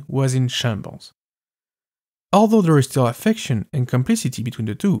Josephine was in shambles. Although there is still affection and complicity between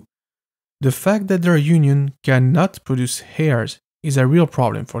the two, the fact that their union cannot produce heirs is a real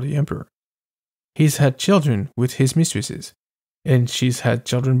problem for the emperor. He's had children with his mistresses, and she's had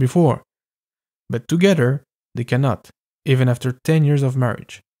children before, but together they cannot, even after 10 years of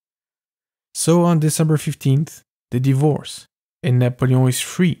marriage. So on December 15th, they divorce, and Napoleon is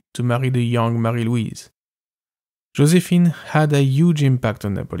free to marry the young Marie-Louise. Josephine had a huge impact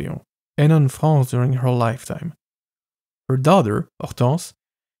on Napoleon and on France during her lifetime. Her daughter, Hortense,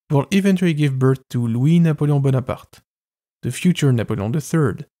 will eventually give birth to Louis Napoléon Bonaparte, the future Napoleon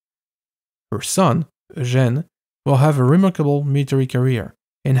III. Her son, Eugène, will have a remarkable military career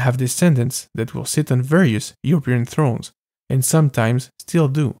and have descendants that will sit on various European thrones, and sometimes still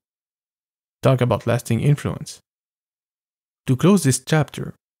do. Talk about lasting influence. To close this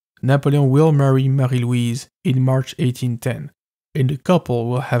chapter, Napoleon will marry Marie-Louise in March 1810, and the couple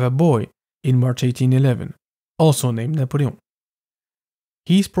will have a boy in March 1811, also named Napoleon.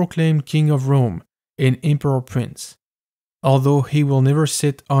 He is proclaimed King of Rome and Emperor Prince, although he will never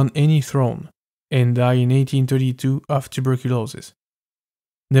sit on any throne and die in 1832 of tuberculosis.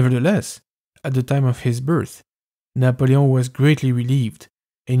 Nevertheless, at the time of his birth, Napoleon was greatly relieved,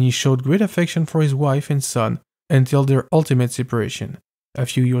 and he showed great affection for his wife and son until their ultimate separation, a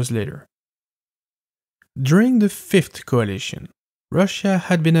few years later. During the Fifth Coalition, Russia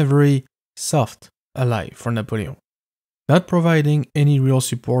had been a very soft ally for Napoleon, not providing any real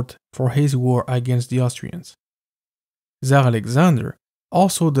support for his war against the Austrians. Tsar Alexander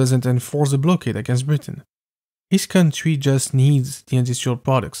also doesn't enforce a blockade against Britain. His country just needs the industrial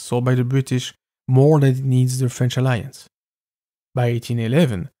products sold by the British more than it needs the French alliance. By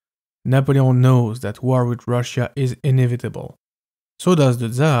 1811, Napoleon knows that war with Russia is inevitable. So does the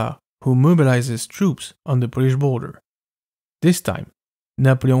Tsar, who mobilizes troops on the Polish border. This time,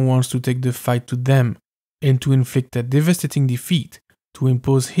 Napoleon wants to take the fight to them and to inflict a devastating defeat to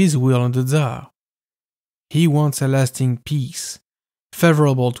impose his will on the Tsar. He wants a lasting peace,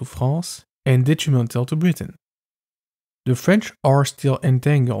 favorable to France and detrimental to Britain. The French are still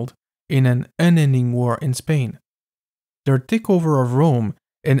entangled in an unending war in Spain. Their takeover of Rome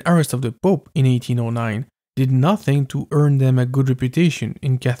and arrest of the Pope in 1809 did nothing to earn them a good reputation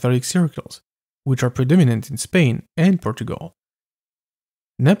in Catholic circles, which are predominant in Spain and Portugal.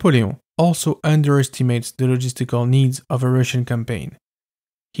 Napoleon also underestimates the logistical needs of a Russian campaign.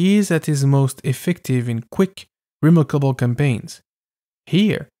 He is at his most effective in quick, remarkable campaigns.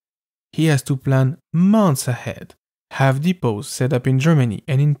 Here, he has to plan months ahead, have depots set up in Germany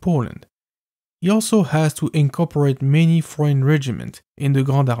and in Poland. He also has to incorporate many foreign regiments in the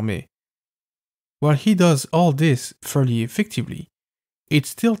Grande Armée. While he does all this fairly effectively, it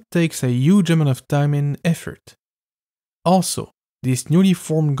still takes a huge amount of time and effort. Also, this newly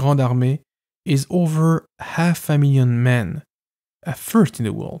formed Grande Armée is over 500,000 men, a first in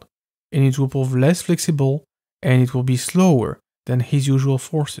the world, and it will prove less flexible and it will be slower than his usual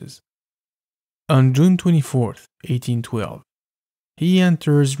forces. On June 24, 1812, he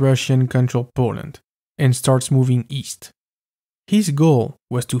enters Russian-controlled Poland and starts moving east. His goal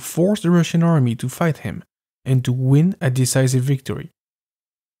was to force the Russian army to fight him and to win a decisive victory.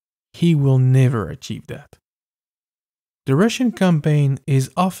 He will never achieve that. The Russian campaign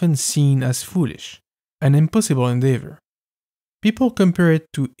is often seen as foolish, an impossible endeavor. People compare it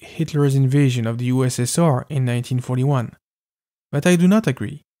to Hitler's invasion of the USSR in 1941, but I do not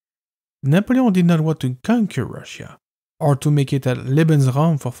agree. Napoleon did not want to conquer Russia, or to make it a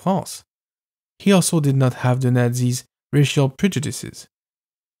Lebensraum for France. He also did not have the Nazis' racial prejudices.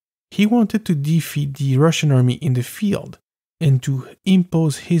 He wanted to defeat the Russian army in the field and to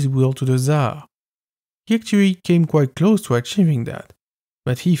impose his will to the Tsar. He actually came quite close to achieving that,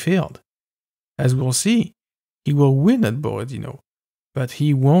 but he failed. As we'll see, he will win at Borodino, but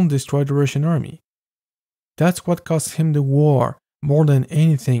he won't destroy the Russian army. That's what cost him the war more than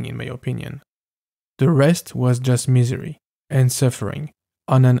anything, in my opinion. The rest was just misery and suffering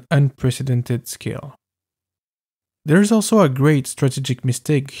on an unprecedented scale. There's also a great strategic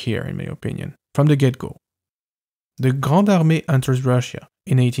mistake here, in my opinion, from the get-go. The Grande Armée enters Russia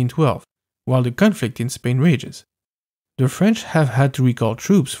in 1812, while the conflict in Spain rages. The French have had to recall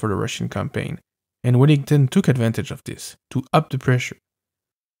troops for the Russian campaign, and Wellington took advantage of this to up the pressure.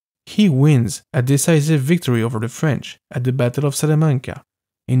 He wins a decisive victory over the French at the Battle of Salamanca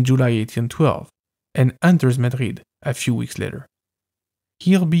in July 1812 and enters Madrid a few weeks later.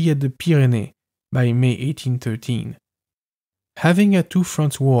 He'll be at the Pyrenees by May 1813. Having a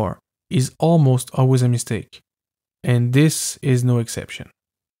two-front war is almost always a mistake, and this is no exception.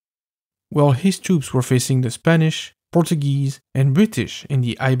 While his troops were facing the Spanish, Portuguese, and British in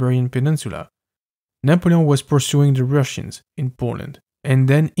the Iberian Peninsula, Napoleon was pursuing the Russians in Poland and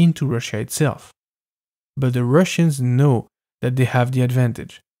then into Russia itself. But the Russians know that they have the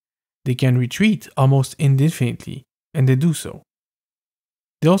advantage. They can retreat almost indefinitely, and they do so.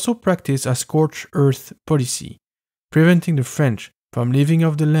 They also practice a scorched earth policy, preventing the French from living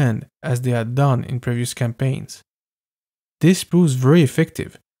off the land as they had done in previous campaigns. This proves very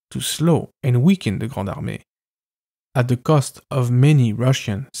effective to slow and weaken the Grande Armée, at the cost of many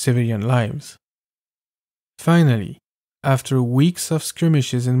Russian civilian lives. Finally, after weeks of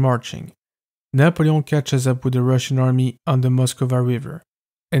skirmishes and marching, Napoleon catches up with the Russian army on the Moskova River,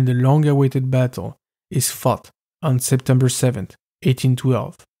 and the long-awaited battle is fought on September 7,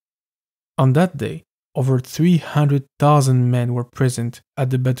 1812. On that day, over 300,000 men were present at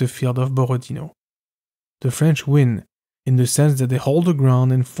the battlefield of Borodino. The French win in the sense that they hold the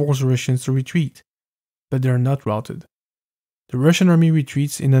ground and force the Russians to retreat, but they are not routed. The Russian army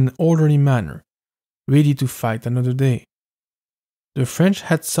retreats in an orderly manner, ready to fight another day. The French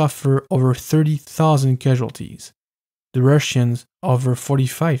had suffered over 30,000 casualties, the Russians over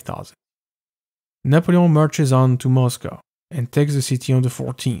 45,000. Napoleon marches on to Moscow and takes the city on the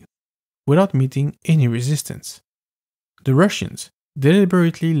 14th, without meeting any resistance. The Russians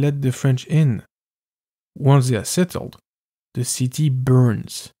deliberately let the French in. Once they are settled, the city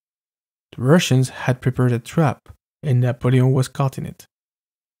burns. The Russians had prepared a trap, and Napoleon was caught in it.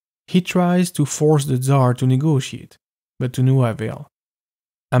 He tries to force the Tsar to negotiate, but to no avail.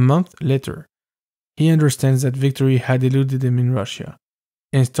 A month later, he understands that victory had eluded him in Russia,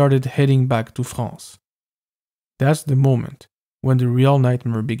 and started heading back to France. That's the moment when the real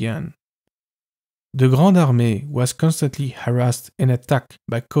nightmare began. The Grande Armée was constantly harassed and attacked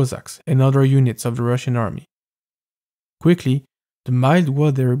by Cossacks and other units of the Russian army. Quickly, the mild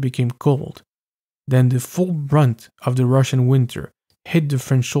weather became cold. Then the full brunt of the Russian winter hit the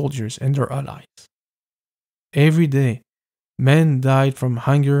French soldiers and their allies. Every day, men died from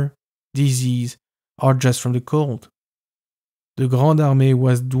hunger, disease, or just from the cold. The Grande Armée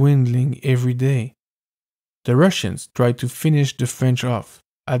was dwindling every day. The Russians tried to finish the French off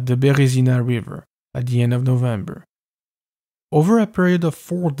at the Berezina River at the end of November. Over a period of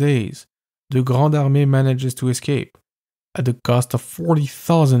 4 days, the Grande Armée manages to escape, at the cost of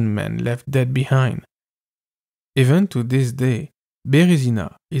 40,000 men left dead behind. Even to this day,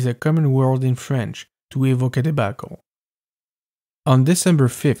 Bérésina is a common word in French to evoke a debacle. On December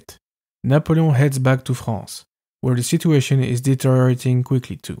 5th, Napoleon heads back to France, where the situation is deteriorating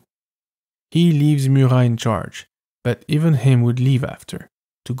quickly too. He leaves Murat in charge, but even him would leave after,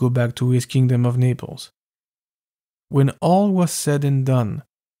 to go back to his kingdom of Naples. When all was said and done,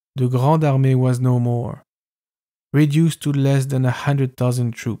 the Grande Armée was no more, reduced to less than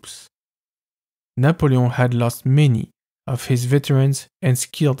 100,000 troops. Napoleon had lost many of his veterans and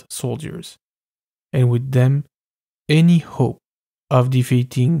skilled soldiers, and with them, any hope of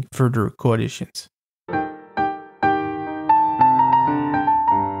defeating further coalitions.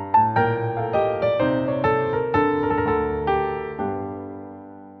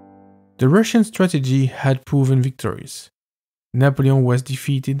 The Russian strategy had proven victorious. Napoleon was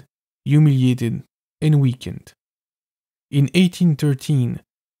defeated, humiliated, and weakened. In 1813,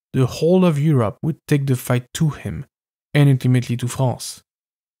 the whole of Europe would take the fight to him, and ultimately to France.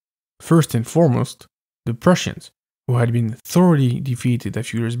 First and foremost, the Prussians, who had been thoroughly defeated a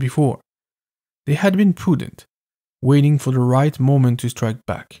few years before. They had been prudent, waiting for the right moment to strike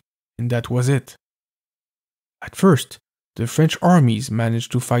back, and that was it. At first, the French armies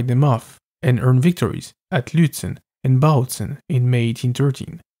managed to fight them off and earn victories at Lützen and Bautzen in May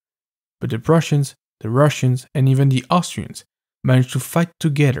 1813. But the Prussians, the Russians, and even the Austrians managed to fight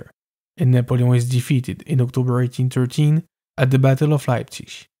together, and Napoleon is defeated in October 1813 at the Battle of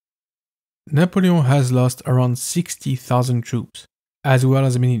Leipzig. Napoleon has lost around 60,000 troops, as well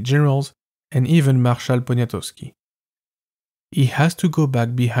as many generals and even Marshal Poniatowski. He has to go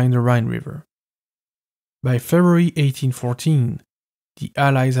back behind the Rhine River. By February 1814, the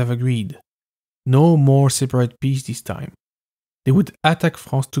Allies have agreed. No more separate peace this time. They would attack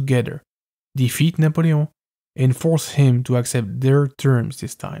France together, defeat Napoleon, and force him to accept their terms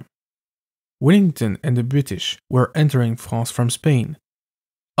this time. Wellington and the British were entering France from Spain.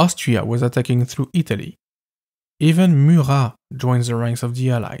 Austria was attacking through Italy. Even Murat joins the ranks of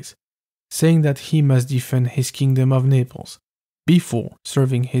the Allies, saying that he must defend his kingdom of Naples before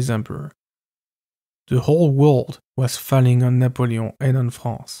serving his emperor. The whole world was falling on Napoleon and on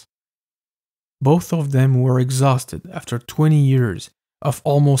France. Both of them were exhausted after 20 years of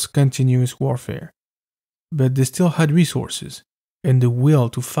almost continuous warfare, but they still had resources and the will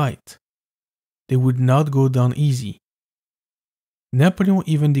to fight. They would not go down easy. Napoleon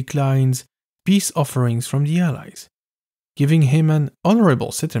even declines peace offerings from the Allies, giving him an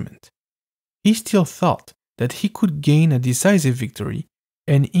honorable settlement. He still thought that he could gain a decisive victory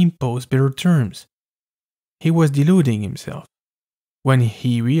and impose better terms. He was deluding himself. When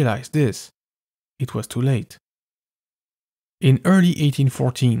he realized this, it was too late. In early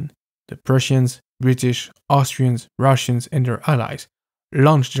 1814, the Prussians, British, Austrians, Russians, and their allies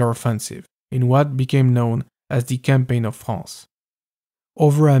launched their offensive in what became known as the Campagne of France.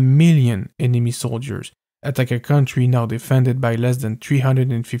 Over 1 million enemy soldiers attack a country now defended by less than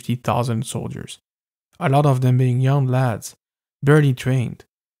 350,000 soldiers, a lot of them being young lads, barely trained.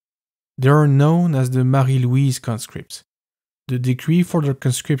 They are known as the Marie-Louise conscripts, the decree for their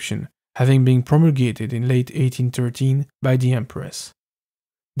conscription having been promulgated in late 1813 by the Empress.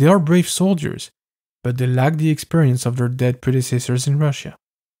 They are brave soldiers, but they lack the experience of their dead predecessors in Russia.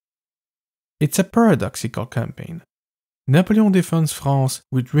 It's a paradoxical campaign. Napoleon defends France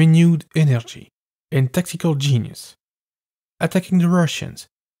with renewed energy and tactical genius, attacking the Russians,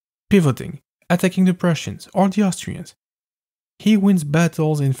 pivoting, attacking the Prussians or the Austrians. He wins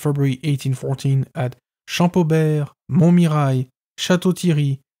battles in February 1814 at Champaubert, Montmirail,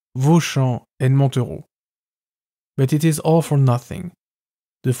 Château-Thierry, Vauchamp, and Montereau. But it is all for nothing.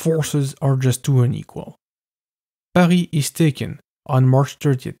 The forces are just too unequal. Paris is taken on March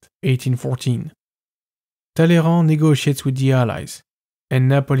 30th, 1814. Talleyrand negotiates with the Allies, and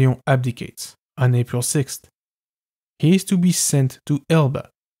Napoleon abdicates on April 6th. He is to be sent to Elba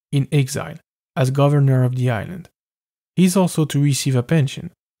in exile as governor of the island. He is also to receive a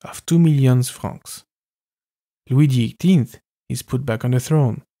pension of 2 million francs. Louis XVIII is put back on the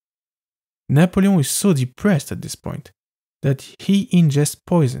throne. Napoleon is so depressed at this point that he ingests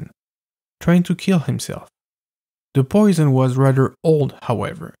poison, trying to kill himself. The poison was rather old,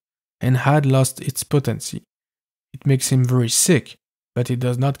 however, and had lost its potency. It makes him very sick, but it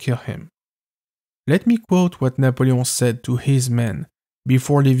does not kill him. Let me quote what Napoleon said to his men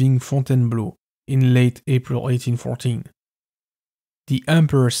before leaving Fontainebleau in late April 1814. The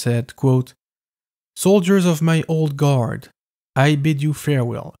emperor said, quote, "Soldiers of my old guard, I bid you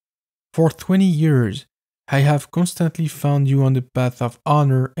farewell. For 20 years, I have constantly found you on the path of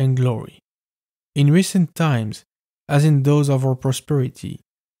honor and glory. In recent times, as in those of our prosperity,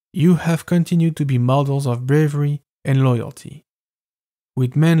 you have continued to be models of bravery and loyalty.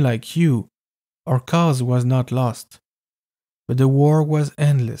 With men like you, our cause was not lost. But the war was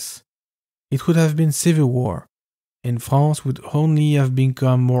endless. It would have been civil war, and France would only have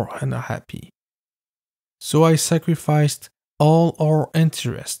become more unhappy. So I sacrificed all our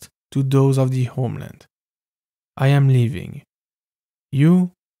interests to those of the homeland. I am leaving.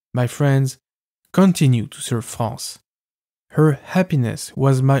 You, my friends, continue to serve France. Her happiness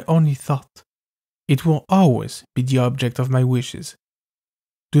was my only thought. It will always be the object of my wishes.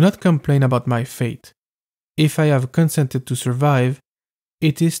 Do not complain about my fate. If I have consented to survive,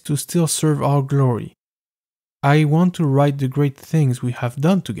 it is to still serve our glory. I want to write the great things we have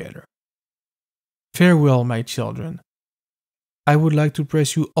done together. Farewell, my children. I would like to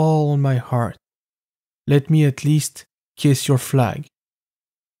press you all on my heart. Let me at least kiss your flag.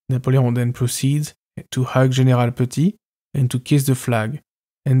 Napoleon then proceeds to hug General Petit and to kiss the flag,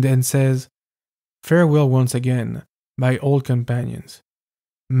 and then says, "Farewell once again, my old companions.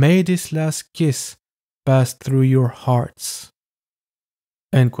 May this last kiss pass through your hearts."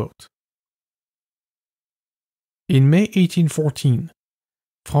 End quote. In May 1814,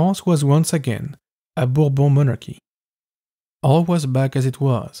 France was once again a Bourbon monarchy. All was back as it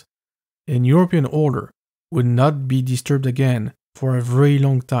was, and European order would not be disturbed again for a very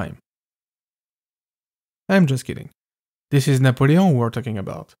long time. I'm just kidding. This is Napoleon we're talking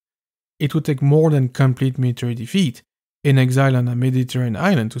about. It would take more than complete military defeat in exile on a Mediterranean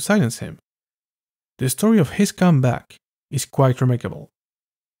island to silence him. The story of his comeback is quite remarkable.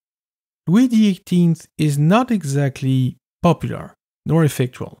 Louis XVIII is not exactly popular nor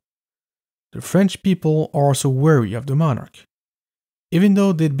effectual. The French people are also wary of the monarch. Even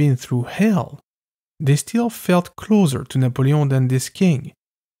though they'd been through hell, they still felt closer to Napoleon than this king,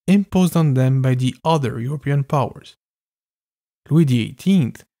 imposed on them by the other European powers. Louis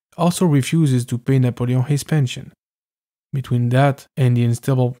XVIII also refuses to pay Napoleon his pension. Between that and the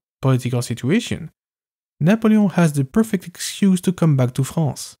unstable political situation, Napoleon has the perfect excuse to come back to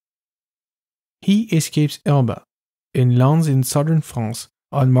France. He escapes Elba and lands in southern France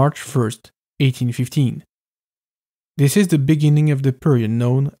on March 1st, 1815. This is the beginning of the period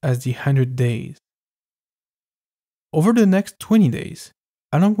known as the 100 Days. Over the next 20 days,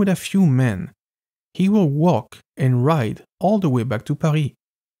 along with a few men, he will walk and ride all the way back to Paris.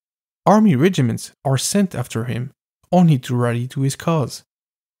 Army regiments are sent after him, only to rally to his cause.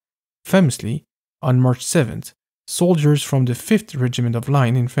 Famously, on March 7th, soldiers from the 5th Regiment of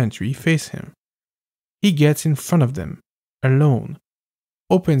Line Infantry face him. He gets in front of them, alone,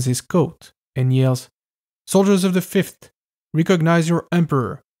 opens his coat, and yells, "Soldiers of the 5th, recognize your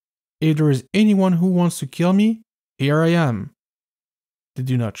emperor. If there is anyone who wants to kill me, here I am." They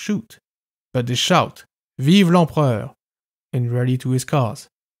do not shoot, but they shout, "Vive l'Empereur!" and rally to his cause.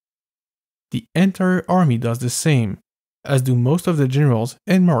 The entire army does the same, as do most of the generals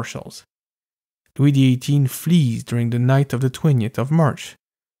and marshals. Louis XVIII flees during the night of the 20th of March,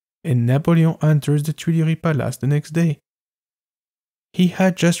 and Napoleon enters the Tuileries Palace the next day. He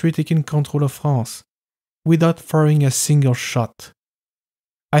had just retaken control of France, without firing a single shot.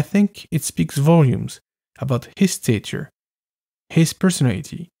 I think it speaks volumes about his stature, his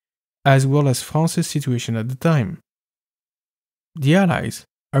personality, as well as France's situation at the time. The Allies,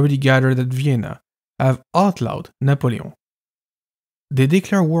 already gathered at Vienna, have outlawed Napoleon. They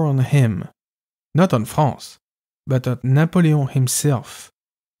declare war on him, not on France, but on Napoleon himself,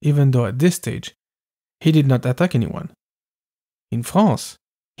 even though at this stage, he did not attack anyone. In France,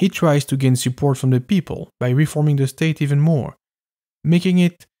 he tries to gain support from the people by reforming the state even more, making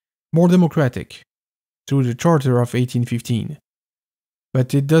it more democratic, through the Charter of 1815.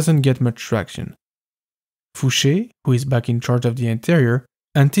 But it doesn't get much traction. Fouché, who is back in charge of the interior,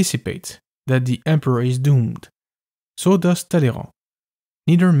 anticipates that the emperor is doomed. So does Talleyrand.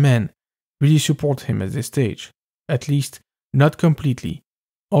 Neither man really support him at this stage, at least not completely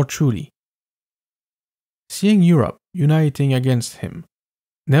or truly. Seeing Europe uniting against him,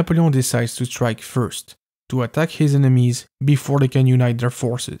 Napoleon decides to strike first, to attack his enemies before they can unite their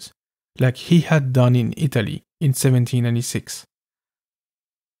forces, like he had done in Italy in 1796.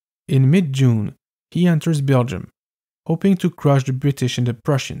 In mid-June, he enters Belgium, hoping to crush the British and the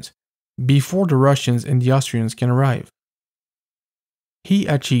Prussians before the Russians and the Austrians can arrive. He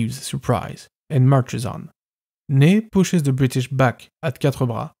achieves surprise and marches on. Ney pushes the British back at Quatre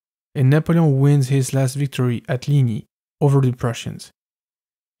Bras, and Napoleon wins his last victory at Ligny over the Prussians.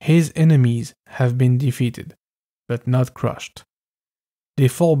 His enemies have been defeated, but not crushed. They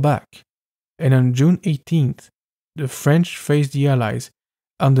fall back, and on June 18th, the French face the Allies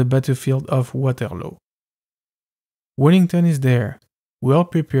on the battlefield of Waterloo. Wellington is there, well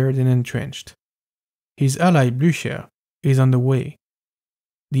prepared and entrenched. His ally Blücher is on the way.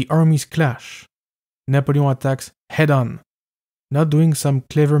 The armies clash. Napoleon attacks head-on, not doing some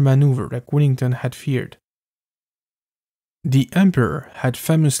clever maneuver like Wellington had feared. The Emperor had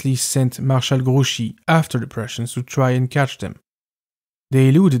famously sent Marshal Grouchy after the Prussians to try and catch them. They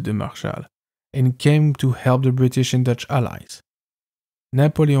eluded the Marshal and came to help the British and Dutch allies.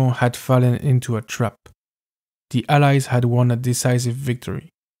 Napoleon had fallen into a trap. The Allies had won a decisive victory.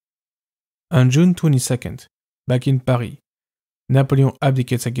 On June 22nd, back in Paris, Napoleon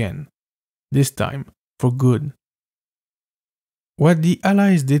abdicates again, this time for good. What the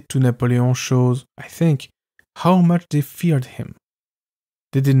Allies did to Napoleon shows, I think, how much they feared him.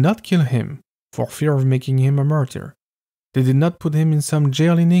 They did not kill him for fear of making him a martyr. They did not put him in some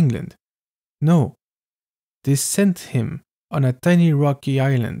jail in England. No, they sent him on a tiny rocky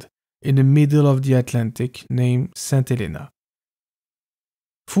island in the middle of the Atlantic named St. Helena.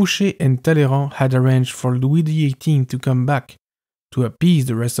 Fouché and Talleyrand had arranged for Louis XVIII to come back to appease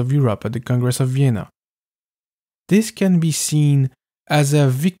the rest of Europe at the Congress of Vienna. This can be seen as a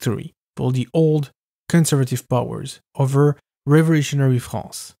victory for the old conservative powers over revolutionary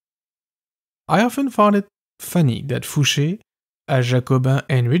France. I often found it funny that Fouché, a Jacobin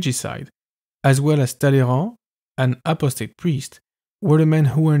and regicide, as well as Talleyrand, an apostate priest, were the men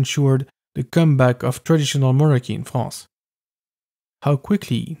who ensured the comeback of traditional monarchy in France. How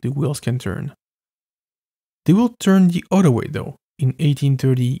quickly the wheels can turn. They will turn the other way, though, in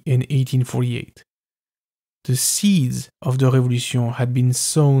 1830 and 1848. The seeds of the Revolution had been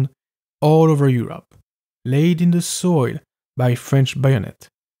sown all over Europe, laid in the soil by French bayonet.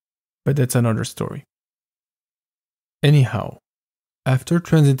 But that's another story. Anyhow, after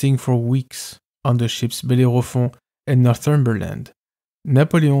transiting for weeks on the ships Bellerophon and Northumberland,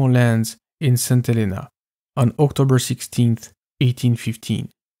 Napoleon lands in St. Helena on October 16, 1815.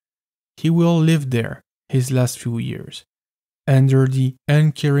 He will live there his last few years, under the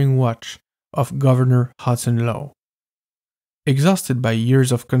uncaring watch of Governor Hudson Lowe. Exhausted by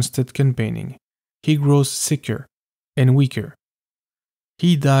years of constant campaigning, he grows sicker and weaker.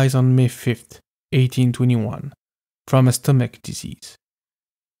 He dies on May 5, 1821, from a stomach disease.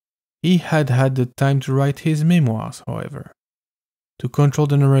 He had had the time to write his memoirs, however, to control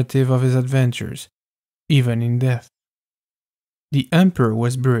the narrative of his adventures, even in death. The Emperor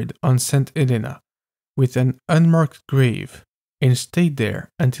was buried on St. Helena with an unmarked grave and stayed there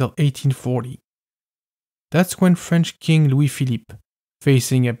until 1840. That's when French King Louis-Philippe,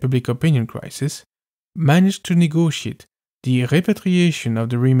 facing a public opinion crisis, managed to negotiate the repatriation of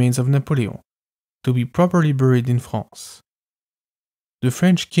the remains of Napoleon to be properly buried in France. The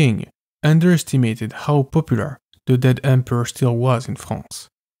French king underestimated how popular the dead emperor still was in France.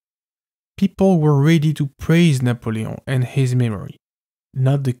 People were ready to praise Napoleon and his memory,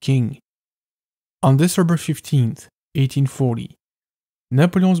 not the king. On December 15, 1840,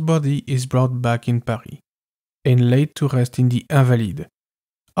 Napoleon's body is brought back in Paris and laid to rest in the Invalides,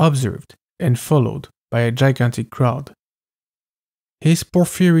 observed and followed by a gigantic crowd. His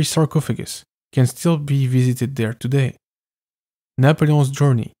porphyry sarcophagus can still be visited there today. Napoleon's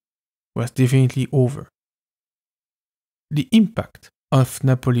journey was definitely over. The impact of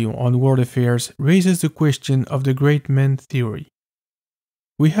Napoleon on world affairs raises the question of the great man theory.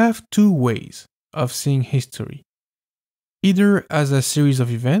 We have two ways of seeing history, either as a series of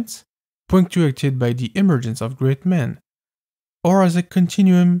events punctuated by the emergence of great men, or as a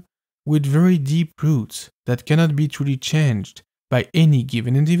continuum with very deep roots that cannot be truly changed by any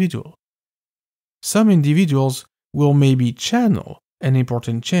given individual. Some individuals will maybe channel an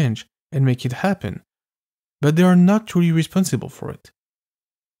important change and make it happen, but they are not truly responsible for it.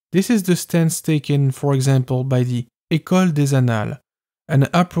 This is the stance taken, for example, by the École des Annales, an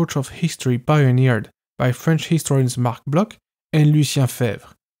approach of history pioneered by French historians Marc Bloch and Lucien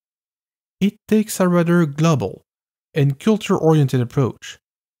Febvre. It takes a rather global and culture-oriented approach.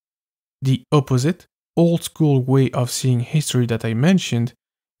 The opposite, old-school way of seeing history that I mentioned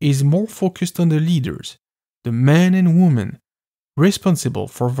is more focused on the leaders, the men and women responsible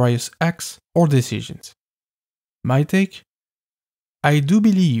for various acts or decisions. My take? I do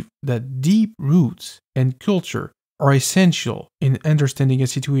believe that deep roots and culture are essential in understanding a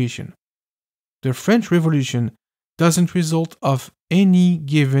situation. The French Revolution doesn't result of any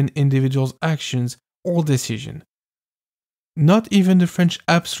given individual's actions or decision. Not even the French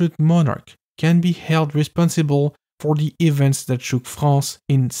absolute monarch can be held responsible for the events that shook France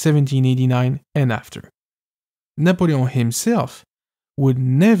in 1789 and after. Napoleon himself would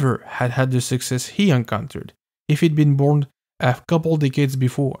never have had the success he encountered if he'd been born a couple decades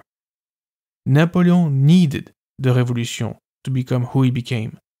before. Napoleon needed the revolution to become who he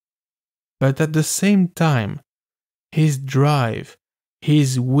became. But at the same time, his drive,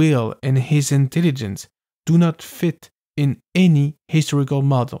 his will, and his intelligence do not fit in any historical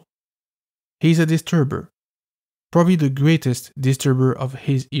model. He is a disturber, probably the greatest disturber of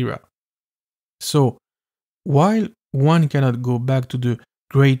his era. So, while one cannot go back to the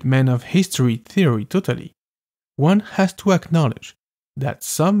great men of history theory totally, one has to acknowledge that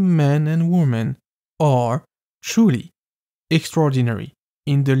some men and women are truly extraordinary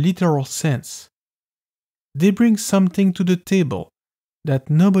in the literal sense. They bring something to the table that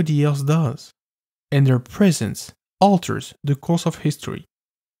nobody else does, and their presence alters the course of history,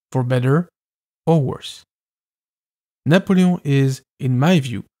 for better or worse. Napoleon is, in my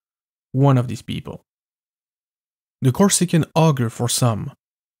view, one of these people. The Corsican ogre for some,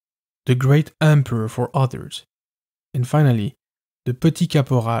 the great emperor for others, and finally, the petit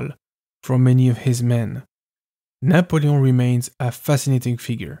caporal for many of his men. Napoleon remains a fascinating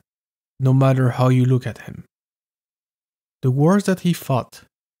figure, no matter how you look at him. The wars that he fought,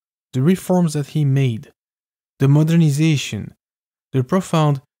 the reforms that he made, the modernization, the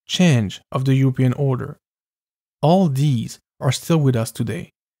profound change of the European order, all these are still with us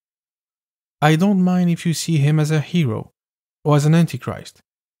today. I don't mind if you see him as a hero, or as an antichrist,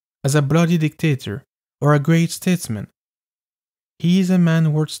 as a bloody dictator, or a great statesman. He is a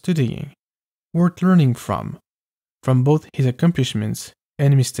man worth studying, worth learning from both his accomplishments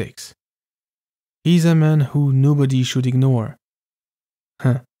and mistakes. He is a man who nobody should ignore.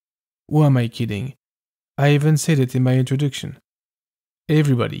 Who am I kidding? I even said it in my introduction.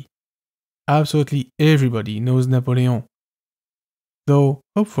 Everybody, absolutely everybody knows Napoleon. Though,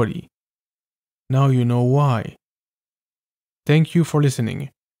 hopefully, now you know why. Thank you for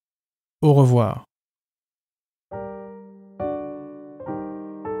listening. Au revoir.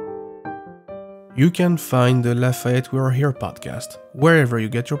 You can find the Lafayette We Are Here podcast wherever you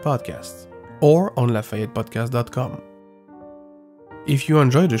get your podcasts, or on LafayettePodcast.com. If you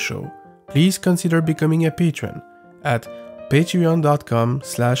enjoy the show, please consider becoming a patron at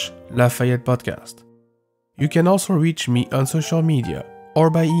patreon.com/Lafayette Podcast. You can also reach me on social media or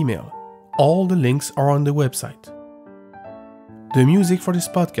by email. All the links are on the website. The music for this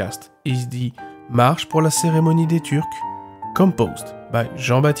podcast is the Marche pour la cérémonie des Turcs, composed by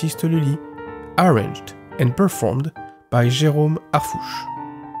Jean-Baptiste Lully, arranged and performed by Jérôme Arfouche.